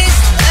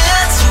taste.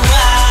 That's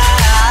why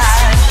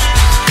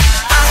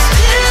I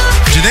still.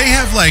 Do they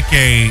have like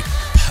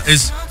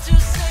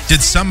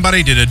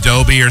did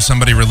Adobe or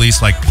somebody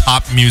release like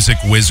Pop Music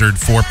Wizard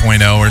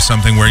 4.0 or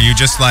something where you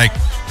just like,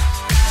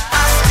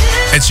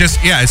 it's just,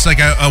 it's like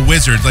a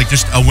wizard, like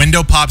just a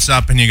window pops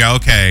up and you go,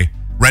 okay,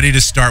 ready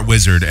to start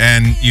wizard.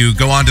 And you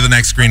go on to the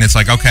next screen. It's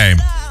like, okay,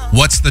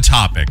 what's the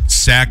topic?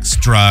 Sex,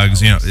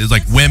 drugs, it's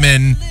like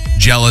women,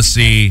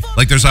 jealousy,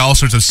 like there's all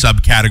sorts of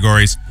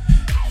subcategories.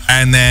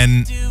 And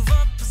then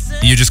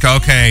you just go,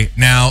 okay,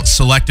 now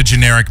select a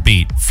generic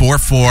beat.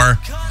 4/4,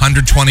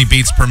 120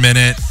 beats per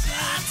minute.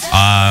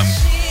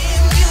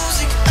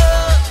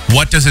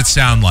 What does it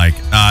sound like?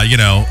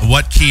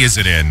 What key is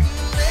it in?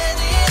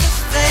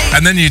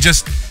 And then it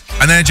just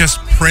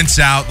prints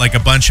out like a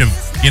bunch of,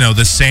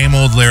 the same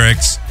old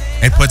lyrics.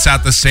 It puts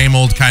out the same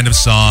old kind of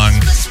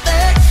song.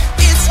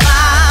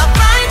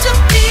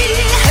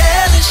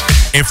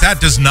 If that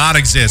does not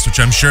exist, which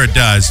I'm sure it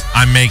does,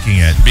 I'm making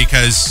it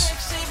because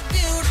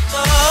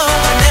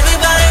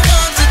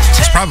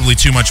it's probably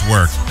too much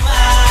work.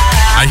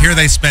 I hear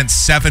they spent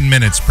 7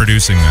 minutes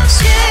producing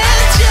this.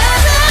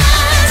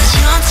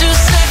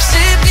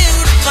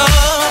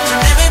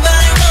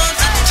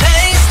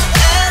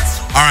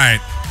 All right,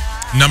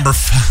 number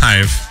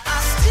 5.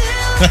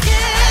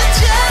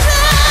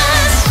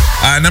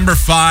 Number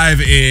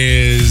 5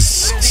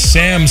 is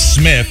Sam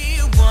Smith.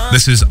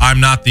 This is I'm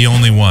Not the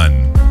Only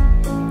One.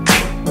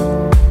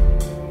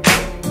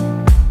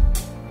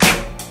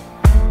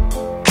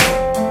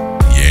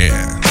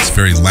 Yeah, it's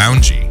very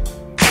loungy.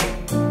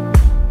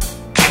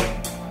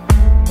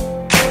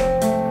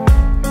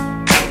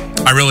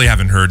 I really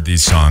haven't heard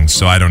these songs,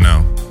 so I don't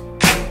know.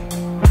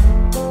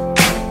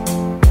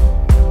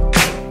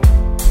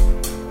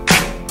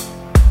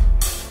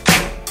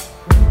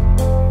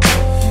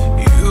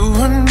 You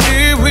and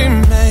me, we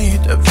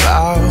made a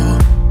vow,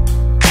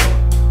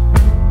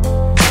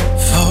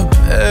 for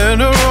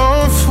better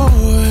or for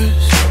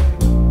worse.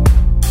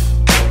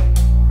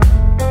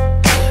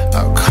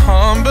 I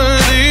can't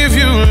believe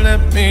you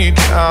let me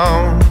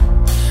down,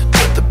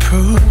 but the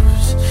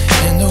proof's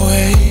in the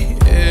way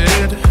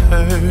it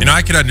hurts.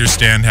 I could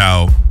understand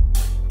how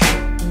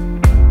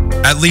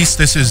at least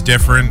this is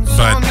different,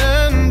 but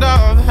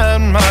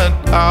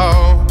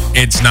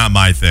it's not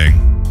my thing.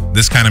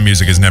 This kind of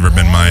music has never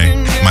been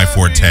my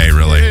forte,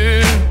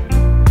 really.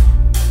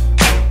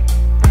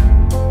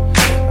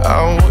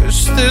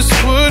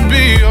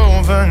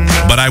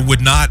 I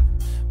would not.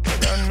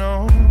 I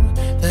know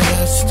that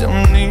I still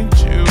need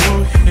you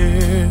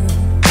here.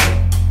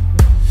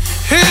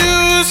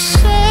 You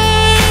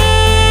say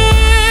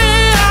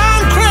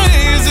I'm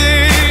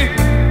crazy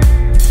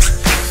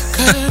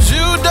 'cause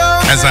you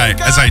don't As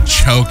I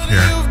choke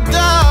here.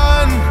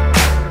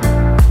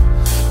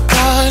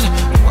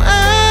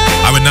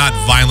 I would not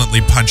violently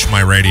punch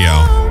my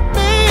radio.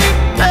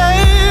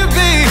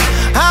 Baby,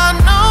 I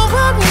know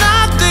I'm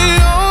not the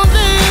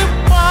only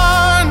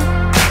one.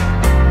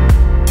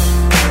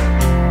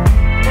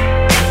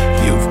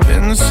 You've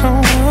been so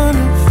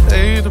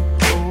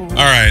unfadable.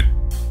 All right.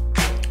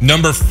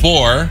 Number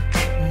 4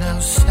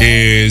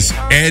 is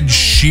Ed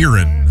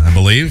Sheeran, I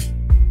believe.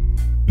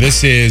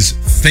 This is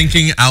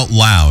Thinking Out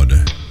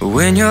Loud.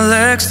 When your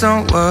legs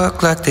don't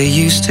work like they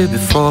used to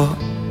before,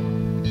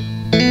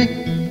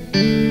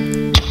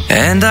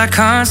 and I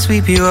can't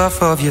sweep you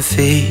off of your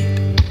feet,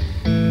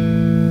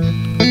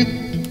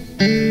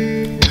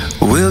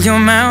 will your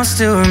mouth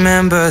still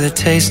remember the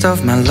taste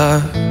of my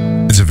love?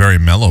 It's a very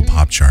mellow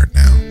pop chart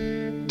now.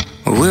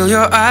 Will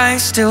your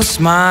eyes still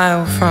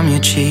smile from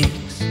your cheeks?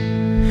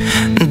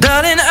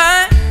 Darling,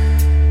 I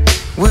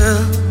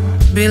will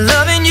be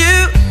loving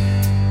you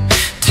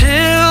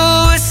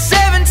till we're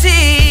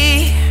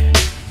 70.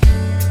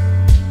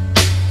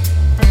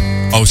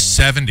 Oh,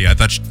 70. I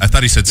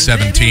thought he said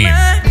 17,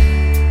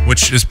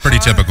 which is pretty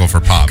typical for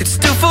pop. Could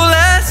still fall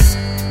less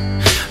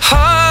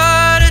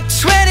hard at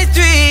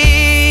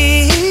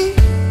 23.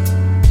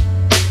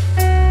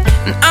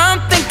 And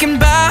I'm thinking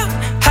about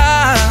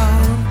how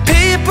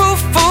people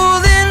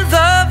fall in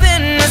love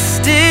in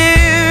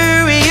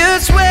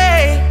mysterious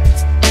ways.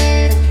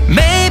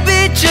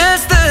 Maybe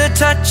just the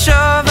touch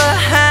of a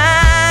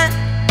hand.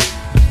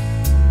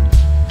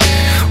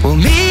 Well,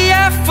 me,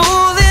 I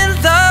fall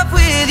in love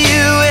with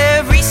you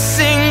every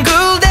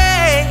single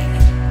day.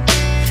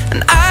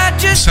 And I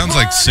just Sounds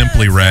like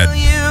Simply Red,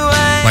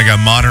 like a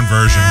modern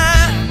version.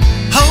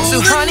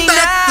 So honey,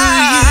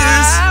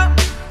 now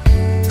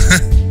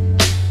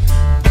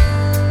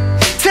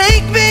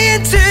take me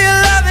into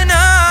your loving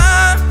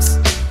arms.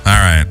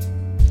 All right.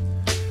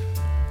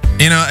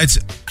 You know, it's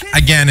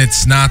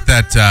not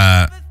that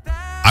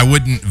I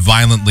wouldn't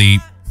violently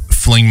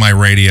fling my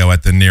radio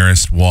at the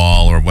nearest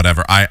wall or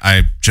whatever.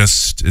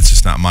 It's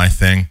just not my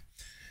thing.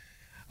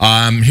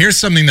 Here's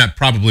something that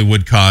probably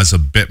would cause a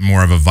bit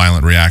more of a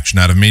violent reaction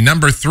out of me.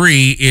 Number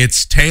 3,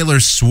 it's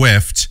Taylor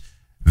Swift.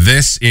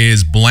 This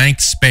is Blank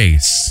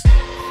Space.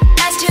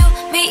 Nice to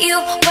meet you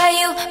where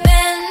you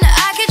been.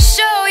 I could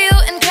show you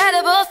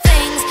incredible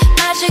things.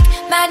 Magic,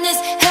 madness,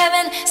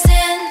 heaven,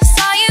 sin.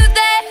 Saw you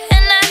there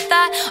and I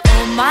thought,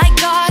 oh my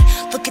God,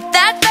 look at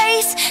that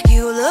face.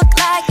 You look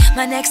like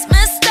my next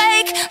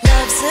mistake.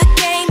 Love's a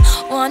game,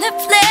 wanna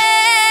play.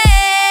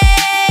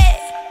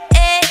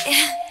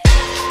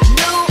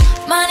 New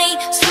money,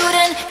 suit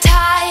and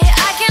tie.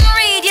 I can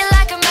read you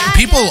like a magazine.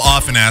 People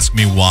often ask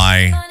me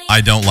why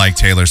I don't like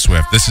Taylor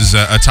Swift. This is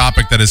a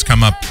topic that has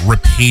come up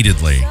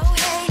repeatedly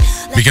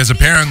because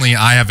apparently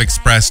I have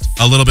expressed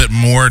a little bit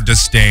more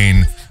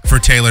disdain for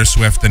Taylor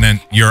Swift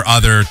than your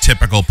other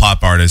typical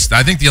pop artist.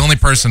 I think the only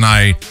person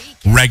I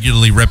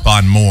regularly rip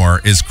on more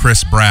is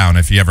Chris Brown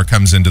if he ever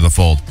comes into the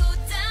fold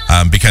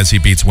because he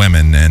beats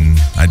women,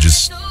 and I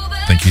just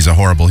think he's a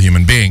horrible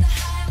human being.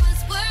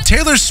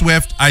 Taylor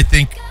Swift, I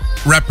think,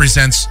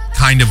 represents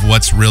kind of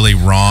what's really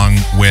wrong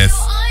with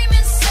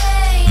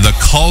the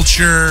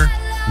culture,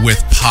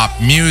 with pop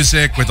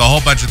music, with a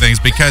whole bunch of things,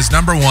 because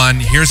number one,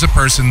 here's a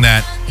person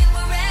that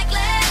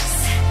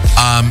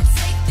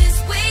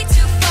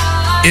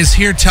is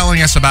here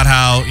telling us about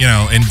how, you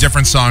know, in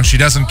different songs, she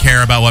doesn't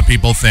care about what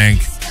people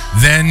think.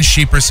 Then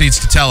she proceeds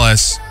to tell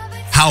us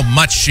how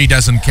much she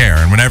doesn't care.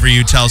 And whenever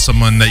you tell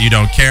someone that you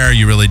don't care,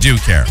 you really do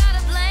care.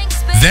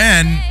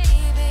 Then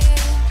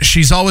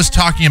she's always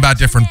talking about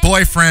different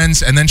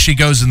boyfriends, and then she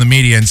goes in the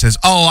media and says,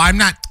 oh, I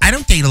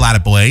don't date a lot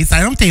of boys. I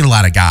don't date a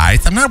lot of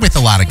guys. I'm not with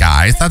a lot of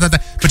guys.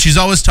 But she's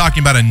always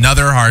talking about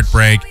another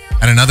heartbreak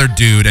and another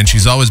dude, and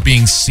she's always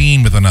being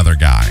seen with another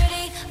guy.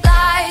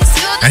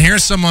 And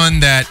here's someone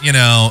that, you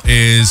know,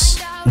 is,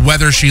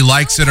 whether she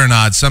likes it or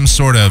not, some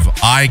sort of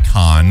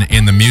icon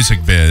in the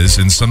music biz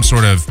and some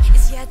sort of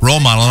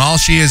role model. And all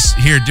she is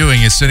here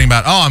doing is sitting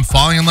about, oh, I'm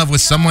falling in love with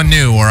someone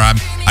new, or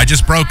I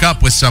just broke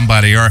up with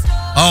somebody, or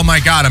oh my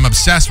God, I'm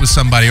obsessed with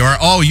somebody, or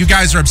oh, you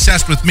guys are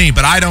obsessed with me,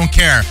 but I don't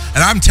care.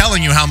 And I'm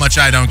telling you how much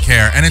I don't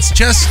care. And it's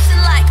just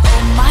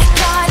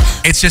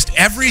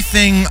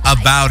everything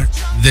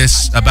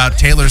about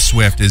Taylor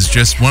Swift is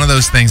just one of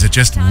those things that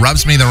just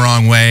rubs me the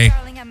wrong way.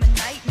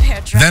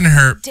 Then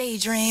her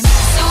daydream. So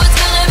it's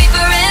gonna be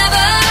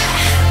forever,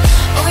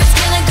 or it's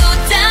gonna go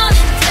down in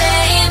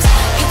flames.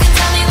 You can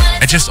tell me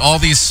when it's just all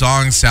these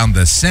songs sound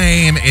the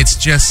same. It's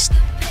just,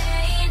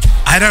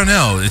 I don't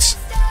know.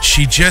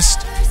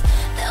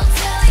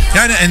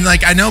 And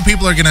like, I know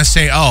people are gonna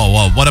say, oh,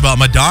 well, what about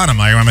Madonna?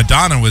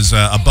 Madonna was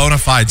a bona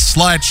fide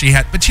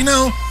slut. But you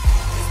know,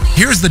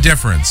 here's the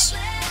difference.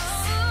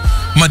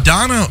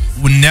 Madonna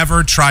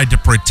never tried to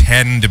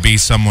pretend to be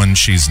someone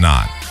she's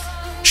not.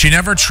 She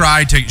never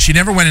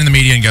went in the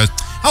media and goes,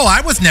 oh,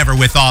 I was never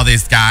with all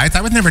these guys.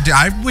 I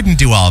wouldn't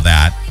do all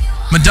that.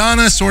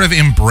 Madonna sort of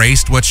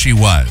embraced what she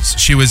was.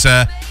 She was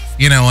an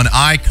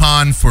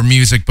icon for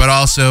music, but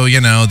also,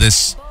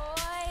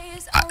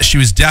 she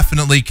was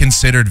definitely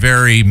considered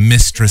very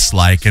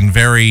mistress-like and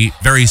very,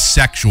 very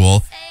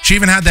sexual. She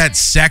even had that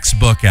sex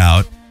book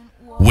out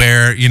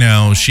where,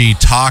 she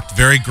talked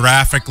very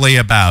graphically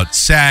about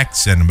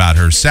sex and about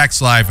her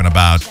sex life and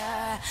about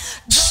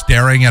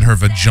staring at her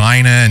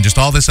vagina and just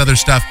all this other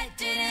stuff.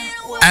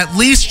 At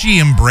least she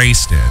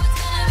embraced it.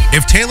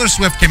 If Taylor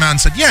Swift came out and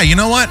said, yeah, you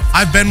know what?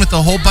 I've been with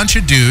a whole bunch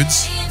of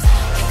dudes.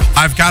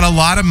 I've got a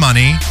lot of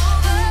money.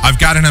 I've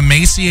got an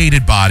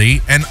emaciated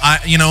body. And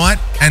you know what?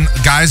 And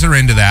guys are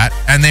into that.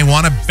 And they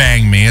want to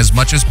bang me as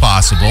much as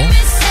possible.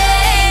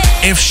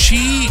 If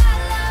she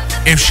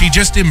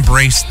just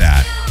embraced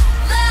that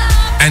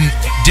and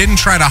didn't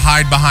try to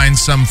hide behind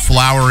some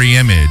flowery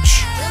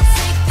image,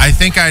 I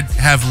think I'd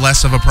have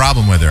less of a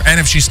problem with her. And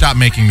if she stopped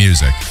making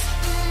music,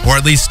 or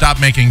at least stop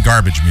making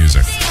garbage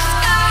music.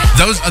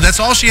 That's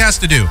all she has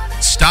to do.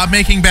 Stop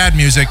making bad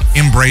music.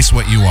 Embrace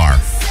what you are.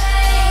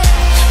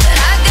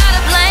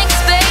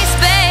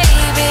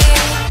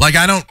 Like,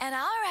 I don't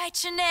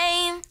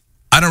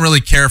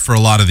really care for a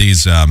lot of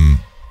these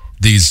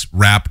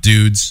rap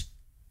dudes,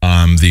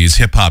 these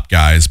hip hop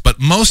guys, but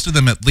most of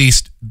them, at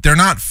least, they're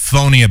not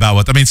phony about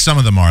what. I mean, some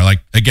of them are.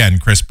 Like, again,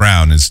 Chris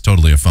Brown is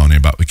totally a phony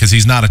about because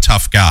he's not a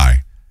tough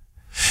guy.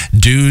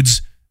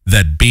 Dudes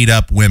that beat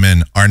up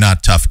women are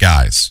not tough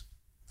guys.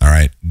 All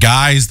right.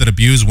 Guys that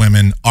abuse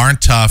women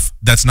aren't tough.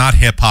 That's not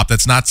hip hop.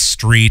 That's not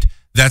street.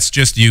 That's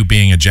just you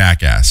being a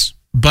jackass.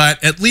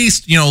 But at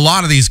least, a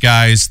lot of these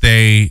guys,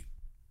 I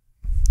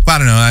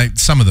don't know.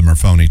 Some of them are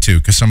phony too,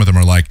 because some of them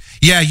are like,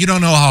 yeah, you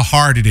don't know how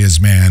hard it is,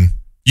 man.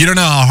 You don't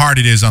know how hard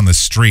it is on the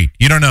street.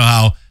 You don't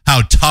know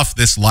how tough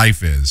this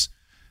life is.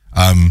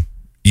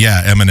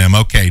 Yeah, Eminem.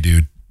 Okay,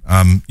 dude.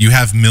 You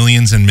have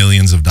millions and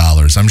millions of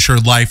dollars. I'm sure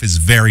life is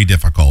very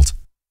difficult.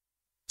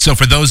 So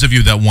for those of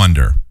you that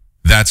wonder,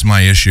 that's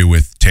my issue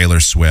with Taylor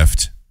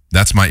Swift.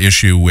 That's my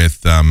issue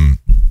with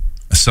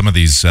some of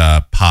these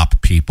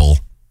pop people.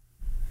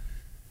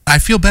 I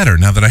feel better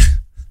now that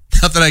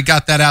I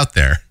got that out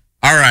there.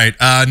 All right,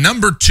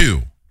 number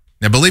 2.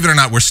 Now, believe it or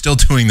not, we're still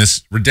doing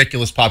this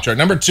ridiculous pop chart.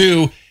 Number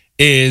 2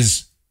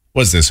 is,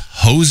 what's this,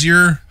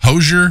 Hosier?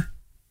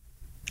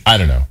 I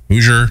don't know.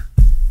 Hoosier?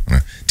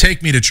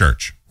 Take Me to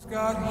Church.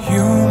 Got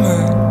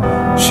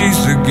humor.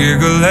 She's the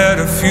giggle at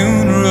a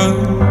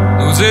funeral.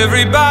 Knows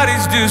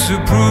everybody's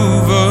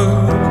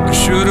disapproval. I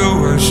should have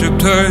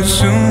worshipped her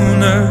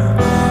sooner.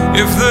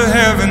 If the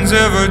heavens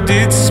ever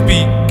did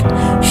speak,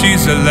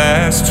 she's the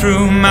last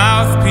true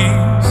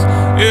mouthpiece.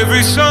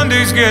 Every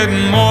Sunday's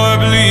getting more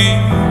bleak.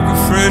 A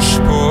fresh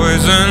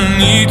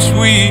poison each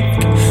week.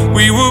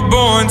 We were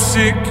born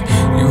sick,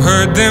 you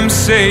heard them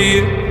say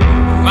it.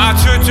 My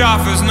church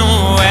offers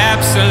no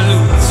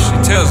absolutes. She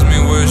tells me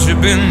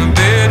worship in the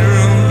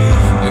bedroom.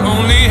 The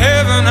only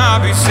heaven I'll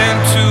be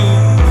sent to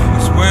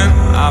is when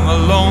I'm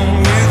alone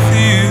with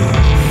you.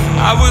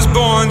 I was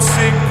born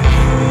sick,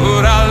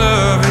 but I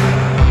love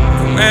it.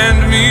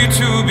 Command me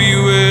to be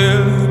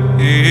well.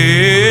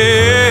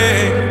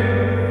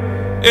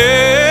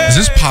 Is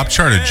this pop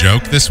chart a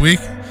joke this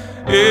week?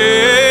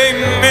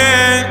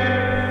 Amen.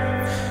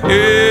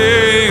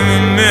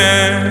 Amen.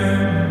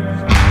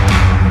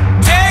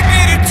 Take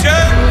me to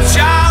church.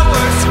 I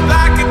worship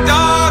like a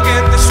dog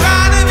at the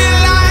shrine of your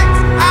life.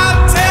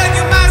 I'll tell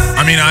you my.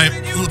 I mean,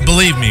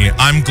 believe me,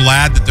 I'm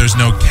glad that there's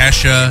no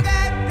Kesha.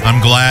 I'm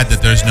glad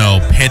that there's no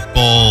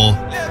Pitbull.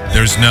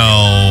 There's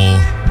no.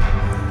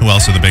 Who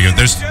else are the bigger?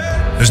 There's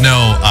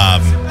no.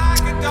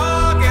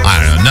 I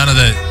don't know. None of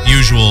the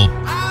usual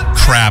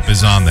crap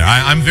is on there.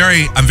 I'm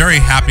very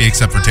happy,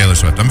 except for Taylor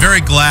Swift. I'm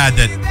very glad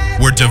that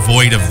we're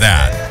devoid of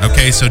that.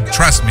 Okay, so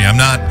trust me, I'm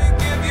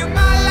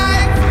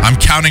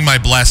counting my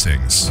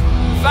blessings.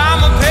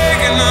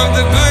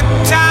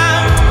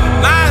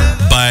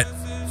 But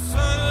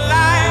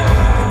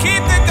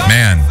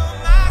man,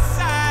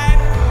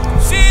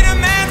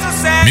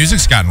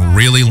 music's gotten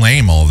really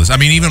lame all of this. I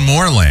mean, even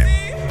more lame.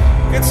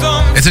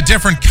 It's a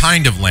different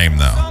kind of lame,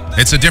 though.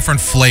 It's a different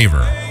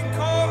flavor.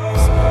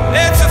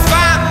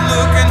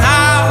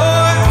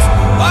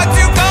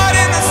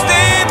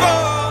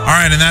 All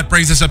right, and that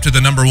brings us up to the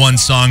number 1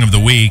 song of the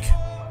week.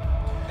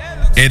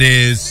 It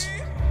is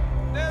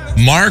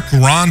Mark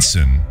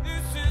Ronson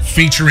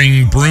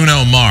featuring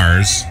Bruno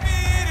Mars.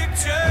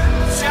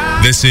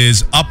 This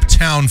is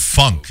Uptown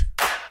Funk.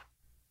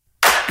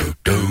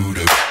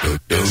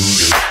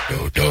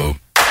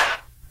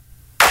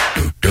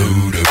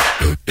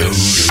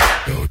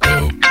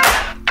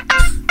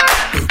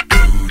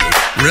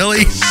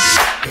 Really?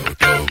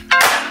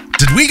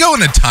 Did we go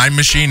in a time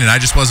machine and I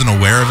just wasn't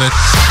aware of it?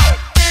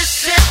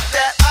 This is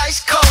that ice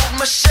cold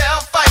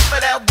Michelle fight for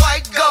that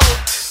white gold.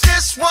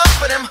 This one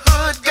for them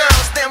hood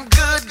girls, them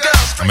good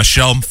girls. A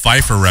Michelle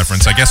Pfeiffer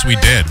reference. I guess we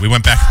did. We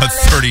went back about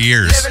 30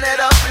 years. Living it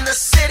up in the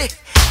city.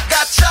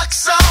 Got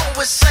Chuck's on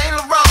with Saint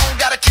Laurent.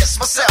 Gotta kiss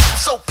myself, I'm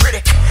so pretty.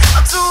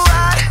 I'm too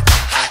hot.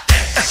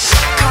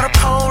 Call the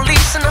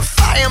police and the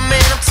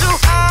fireman, I'm too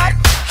hot.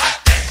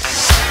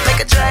 Make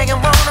a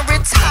dragon wanna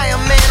retire,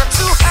 man, I'm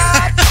too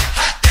hot.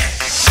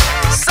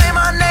 Say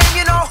my name,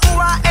 you know who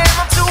I am,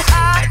 I'm too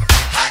hot.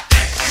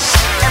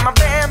 And my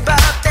band bought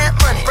that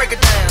money, break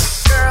it down.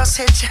 Girls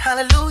hit you,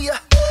 hallelujah.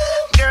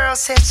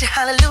 Girls hit you,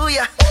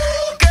 hallelujah.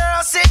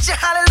 Girls hit you,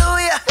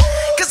 hallelujah.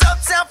 Cause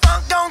Uptown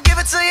Funk don't give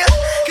it to you.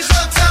 Cause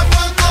Uptown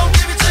Funk don't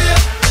give it to you.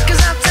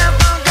 Cause Uptown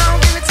Funk don't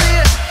give it to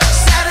you.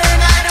 Saturday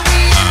night and we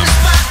in the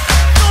spot.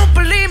 Don't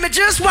believe me,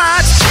 just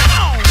watch.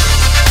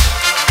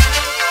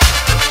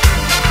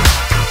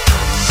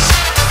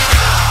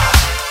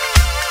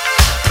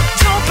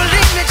 Don't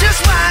believe me,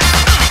 just watch.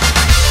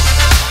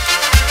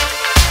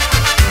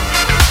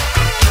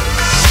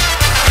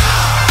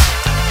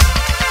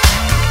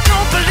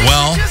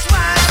 Well,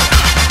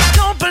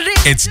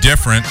 it's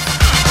different.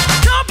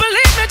 Don't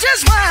believe me,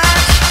 just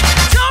watch.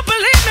 Don't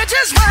believe me,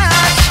 just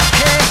watch.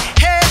 Hey,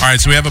 hey. All right,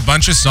 so we have a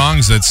bunch of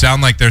songs that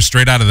sound like they're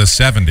straight out of the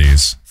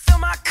 70s. Fill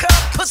my cup,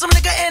 put some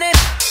nigga in it.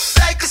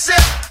 Take a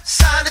sip,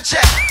 sign the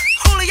check.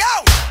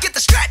 Julio, get the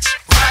stretch.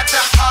 Right to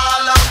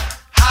Harlem,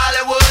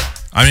 Hollywood.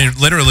 I mean,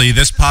 literally,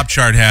 this pop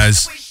chart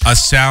has a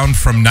sound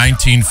from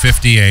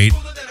 1958,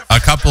 a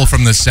couple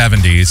from the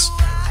 70s,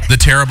 the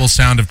terrible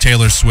sound of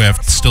Taylor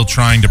Swift still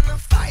trying to,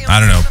 I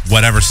don't know,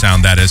 whatever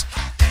sound that is,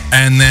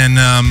 and then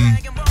a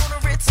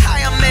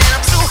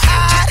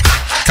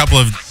couple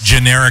of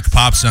generic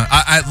pop songs.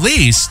 At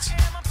least,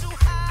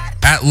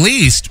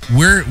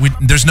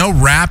 there's no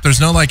rap,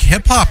 there's no like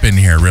hip hop in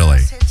here,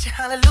 really.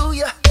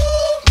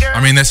 I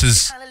mean, this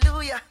is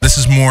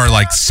more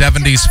like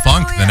 70s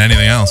funk than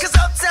anything else.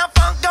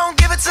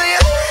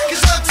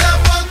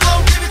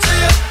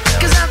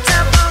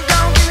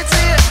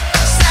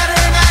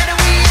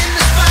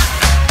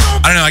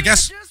 I don't know, I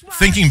guess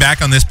thinking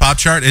back on this pop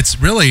chart, it's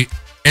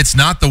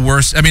not the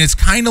worst. I mean, it's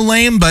kind of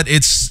lame, but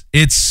it's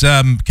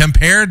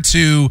compared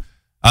to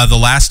the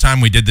last time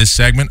we did this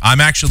segment, I'm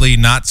not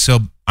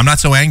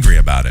so angry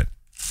about it.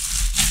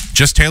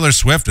 Just Taylor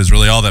Swift is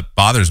really all that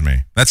bothers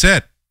me. That's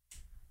it.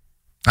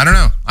 I don't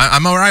know.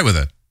 I'm all right with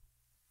it.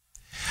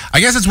 I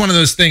guess it's one of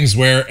those things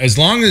where as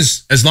long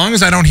as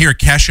I don't hear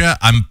Kesha,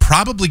 I'm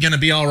probably going to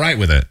be all right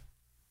with it.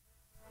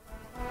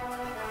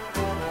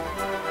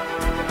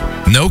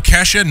 No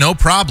Kesha, no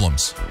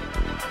problems.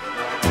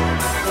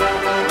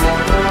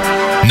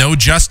 No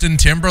Justin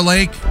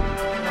Timberlake.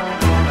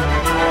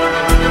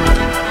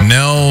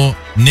 No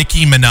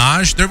Nicki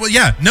Minaj.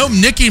 No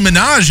Nicki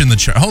Minaj in the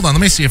chart. Hold on, let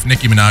me see if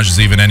Nicki Minaj is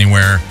even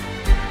anywhere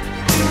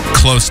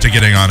close to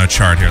getting on a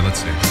chart here.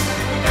 Let's see.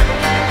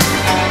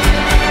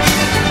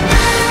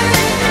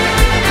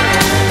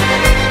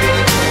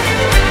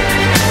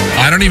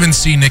 I don't even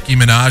see Nicki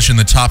Minaj in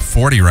the top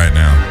 40 right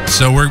now.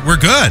 So we're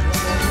good.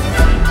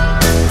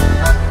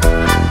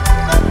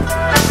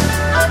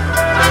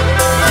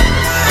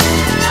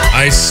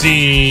 I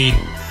see.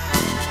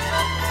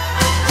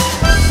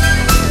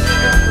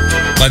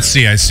 Let's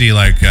see. I see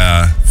like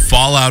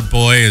Fall Out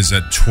Boy is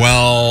at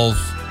 12.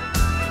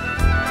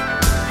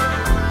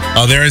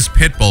 Oh, there is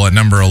Pitbull at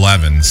number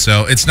 11.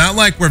 So it's not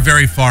like we're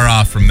very far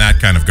off from that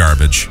kind of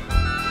garbage.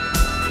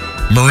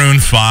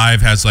 Maroon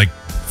 5 has like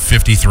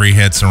 53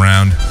 hits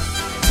around.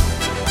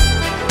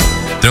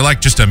 They're like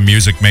just a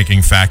music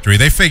making factory.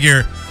 They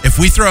figure if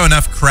we throw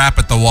enough crap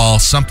at the wall,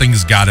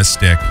 something's got to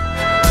stick.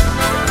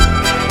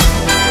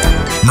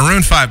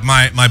 Maroon 5,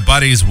 my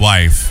buddy's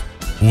wife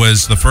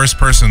was the first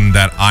person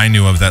that I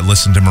knew of that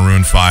listened to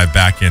Maroon 5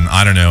 back in,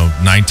 I don't know,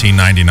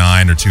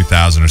 1999 or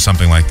 2000 or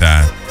something like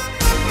that.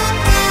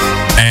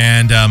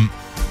 And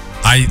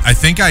I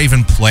think I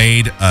even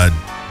played a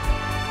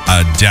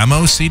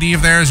demo CD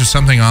of theirs or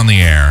something on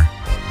the air.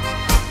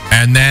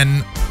 And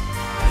then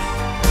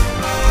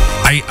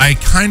I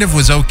kind of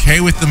was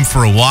okay with them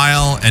for a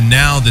while, and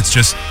now that's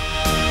just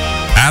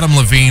Adam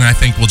Levine, I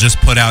think, will just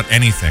put out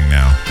anything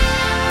now.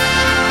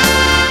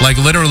 Like,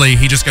 literally,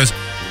 he just goes,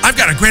 I've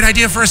got a great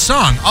idea for a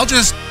song. I'll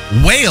just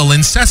wail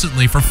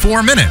incessantly for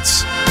 4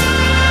 minutes.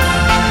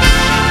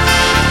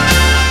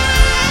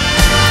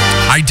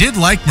 I did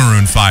like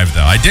Maroon 5,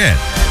 though. I did.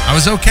 I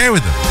was okay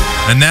with it.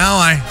 And now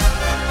I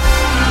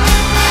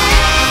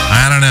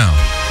don't know.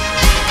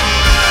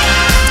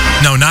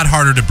 No, not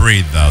Harder to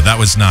Breathe, though. That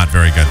was not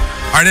very good.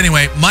 All right,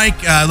 anyway,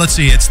 Mike, let's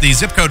see. It's the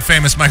Zip Code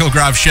Famous Michael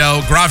Groff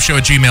Show,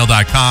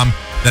 grovshow@gmail.com.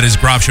 That is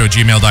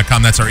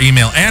grovshow@gmail.com. That's our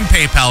email and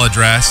PayPal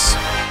address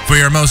for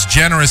your most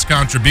generous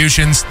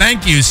contributions.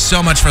 Thank you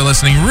so much for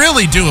listening.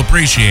 Really do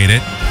appreciate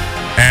it.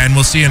 And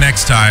we'll see you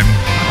next time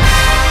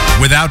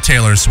without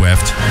Taylor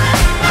Swift.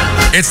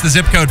 It's the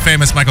Zip Code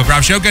Famous Michael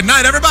Groff Show. Good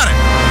night, everybody.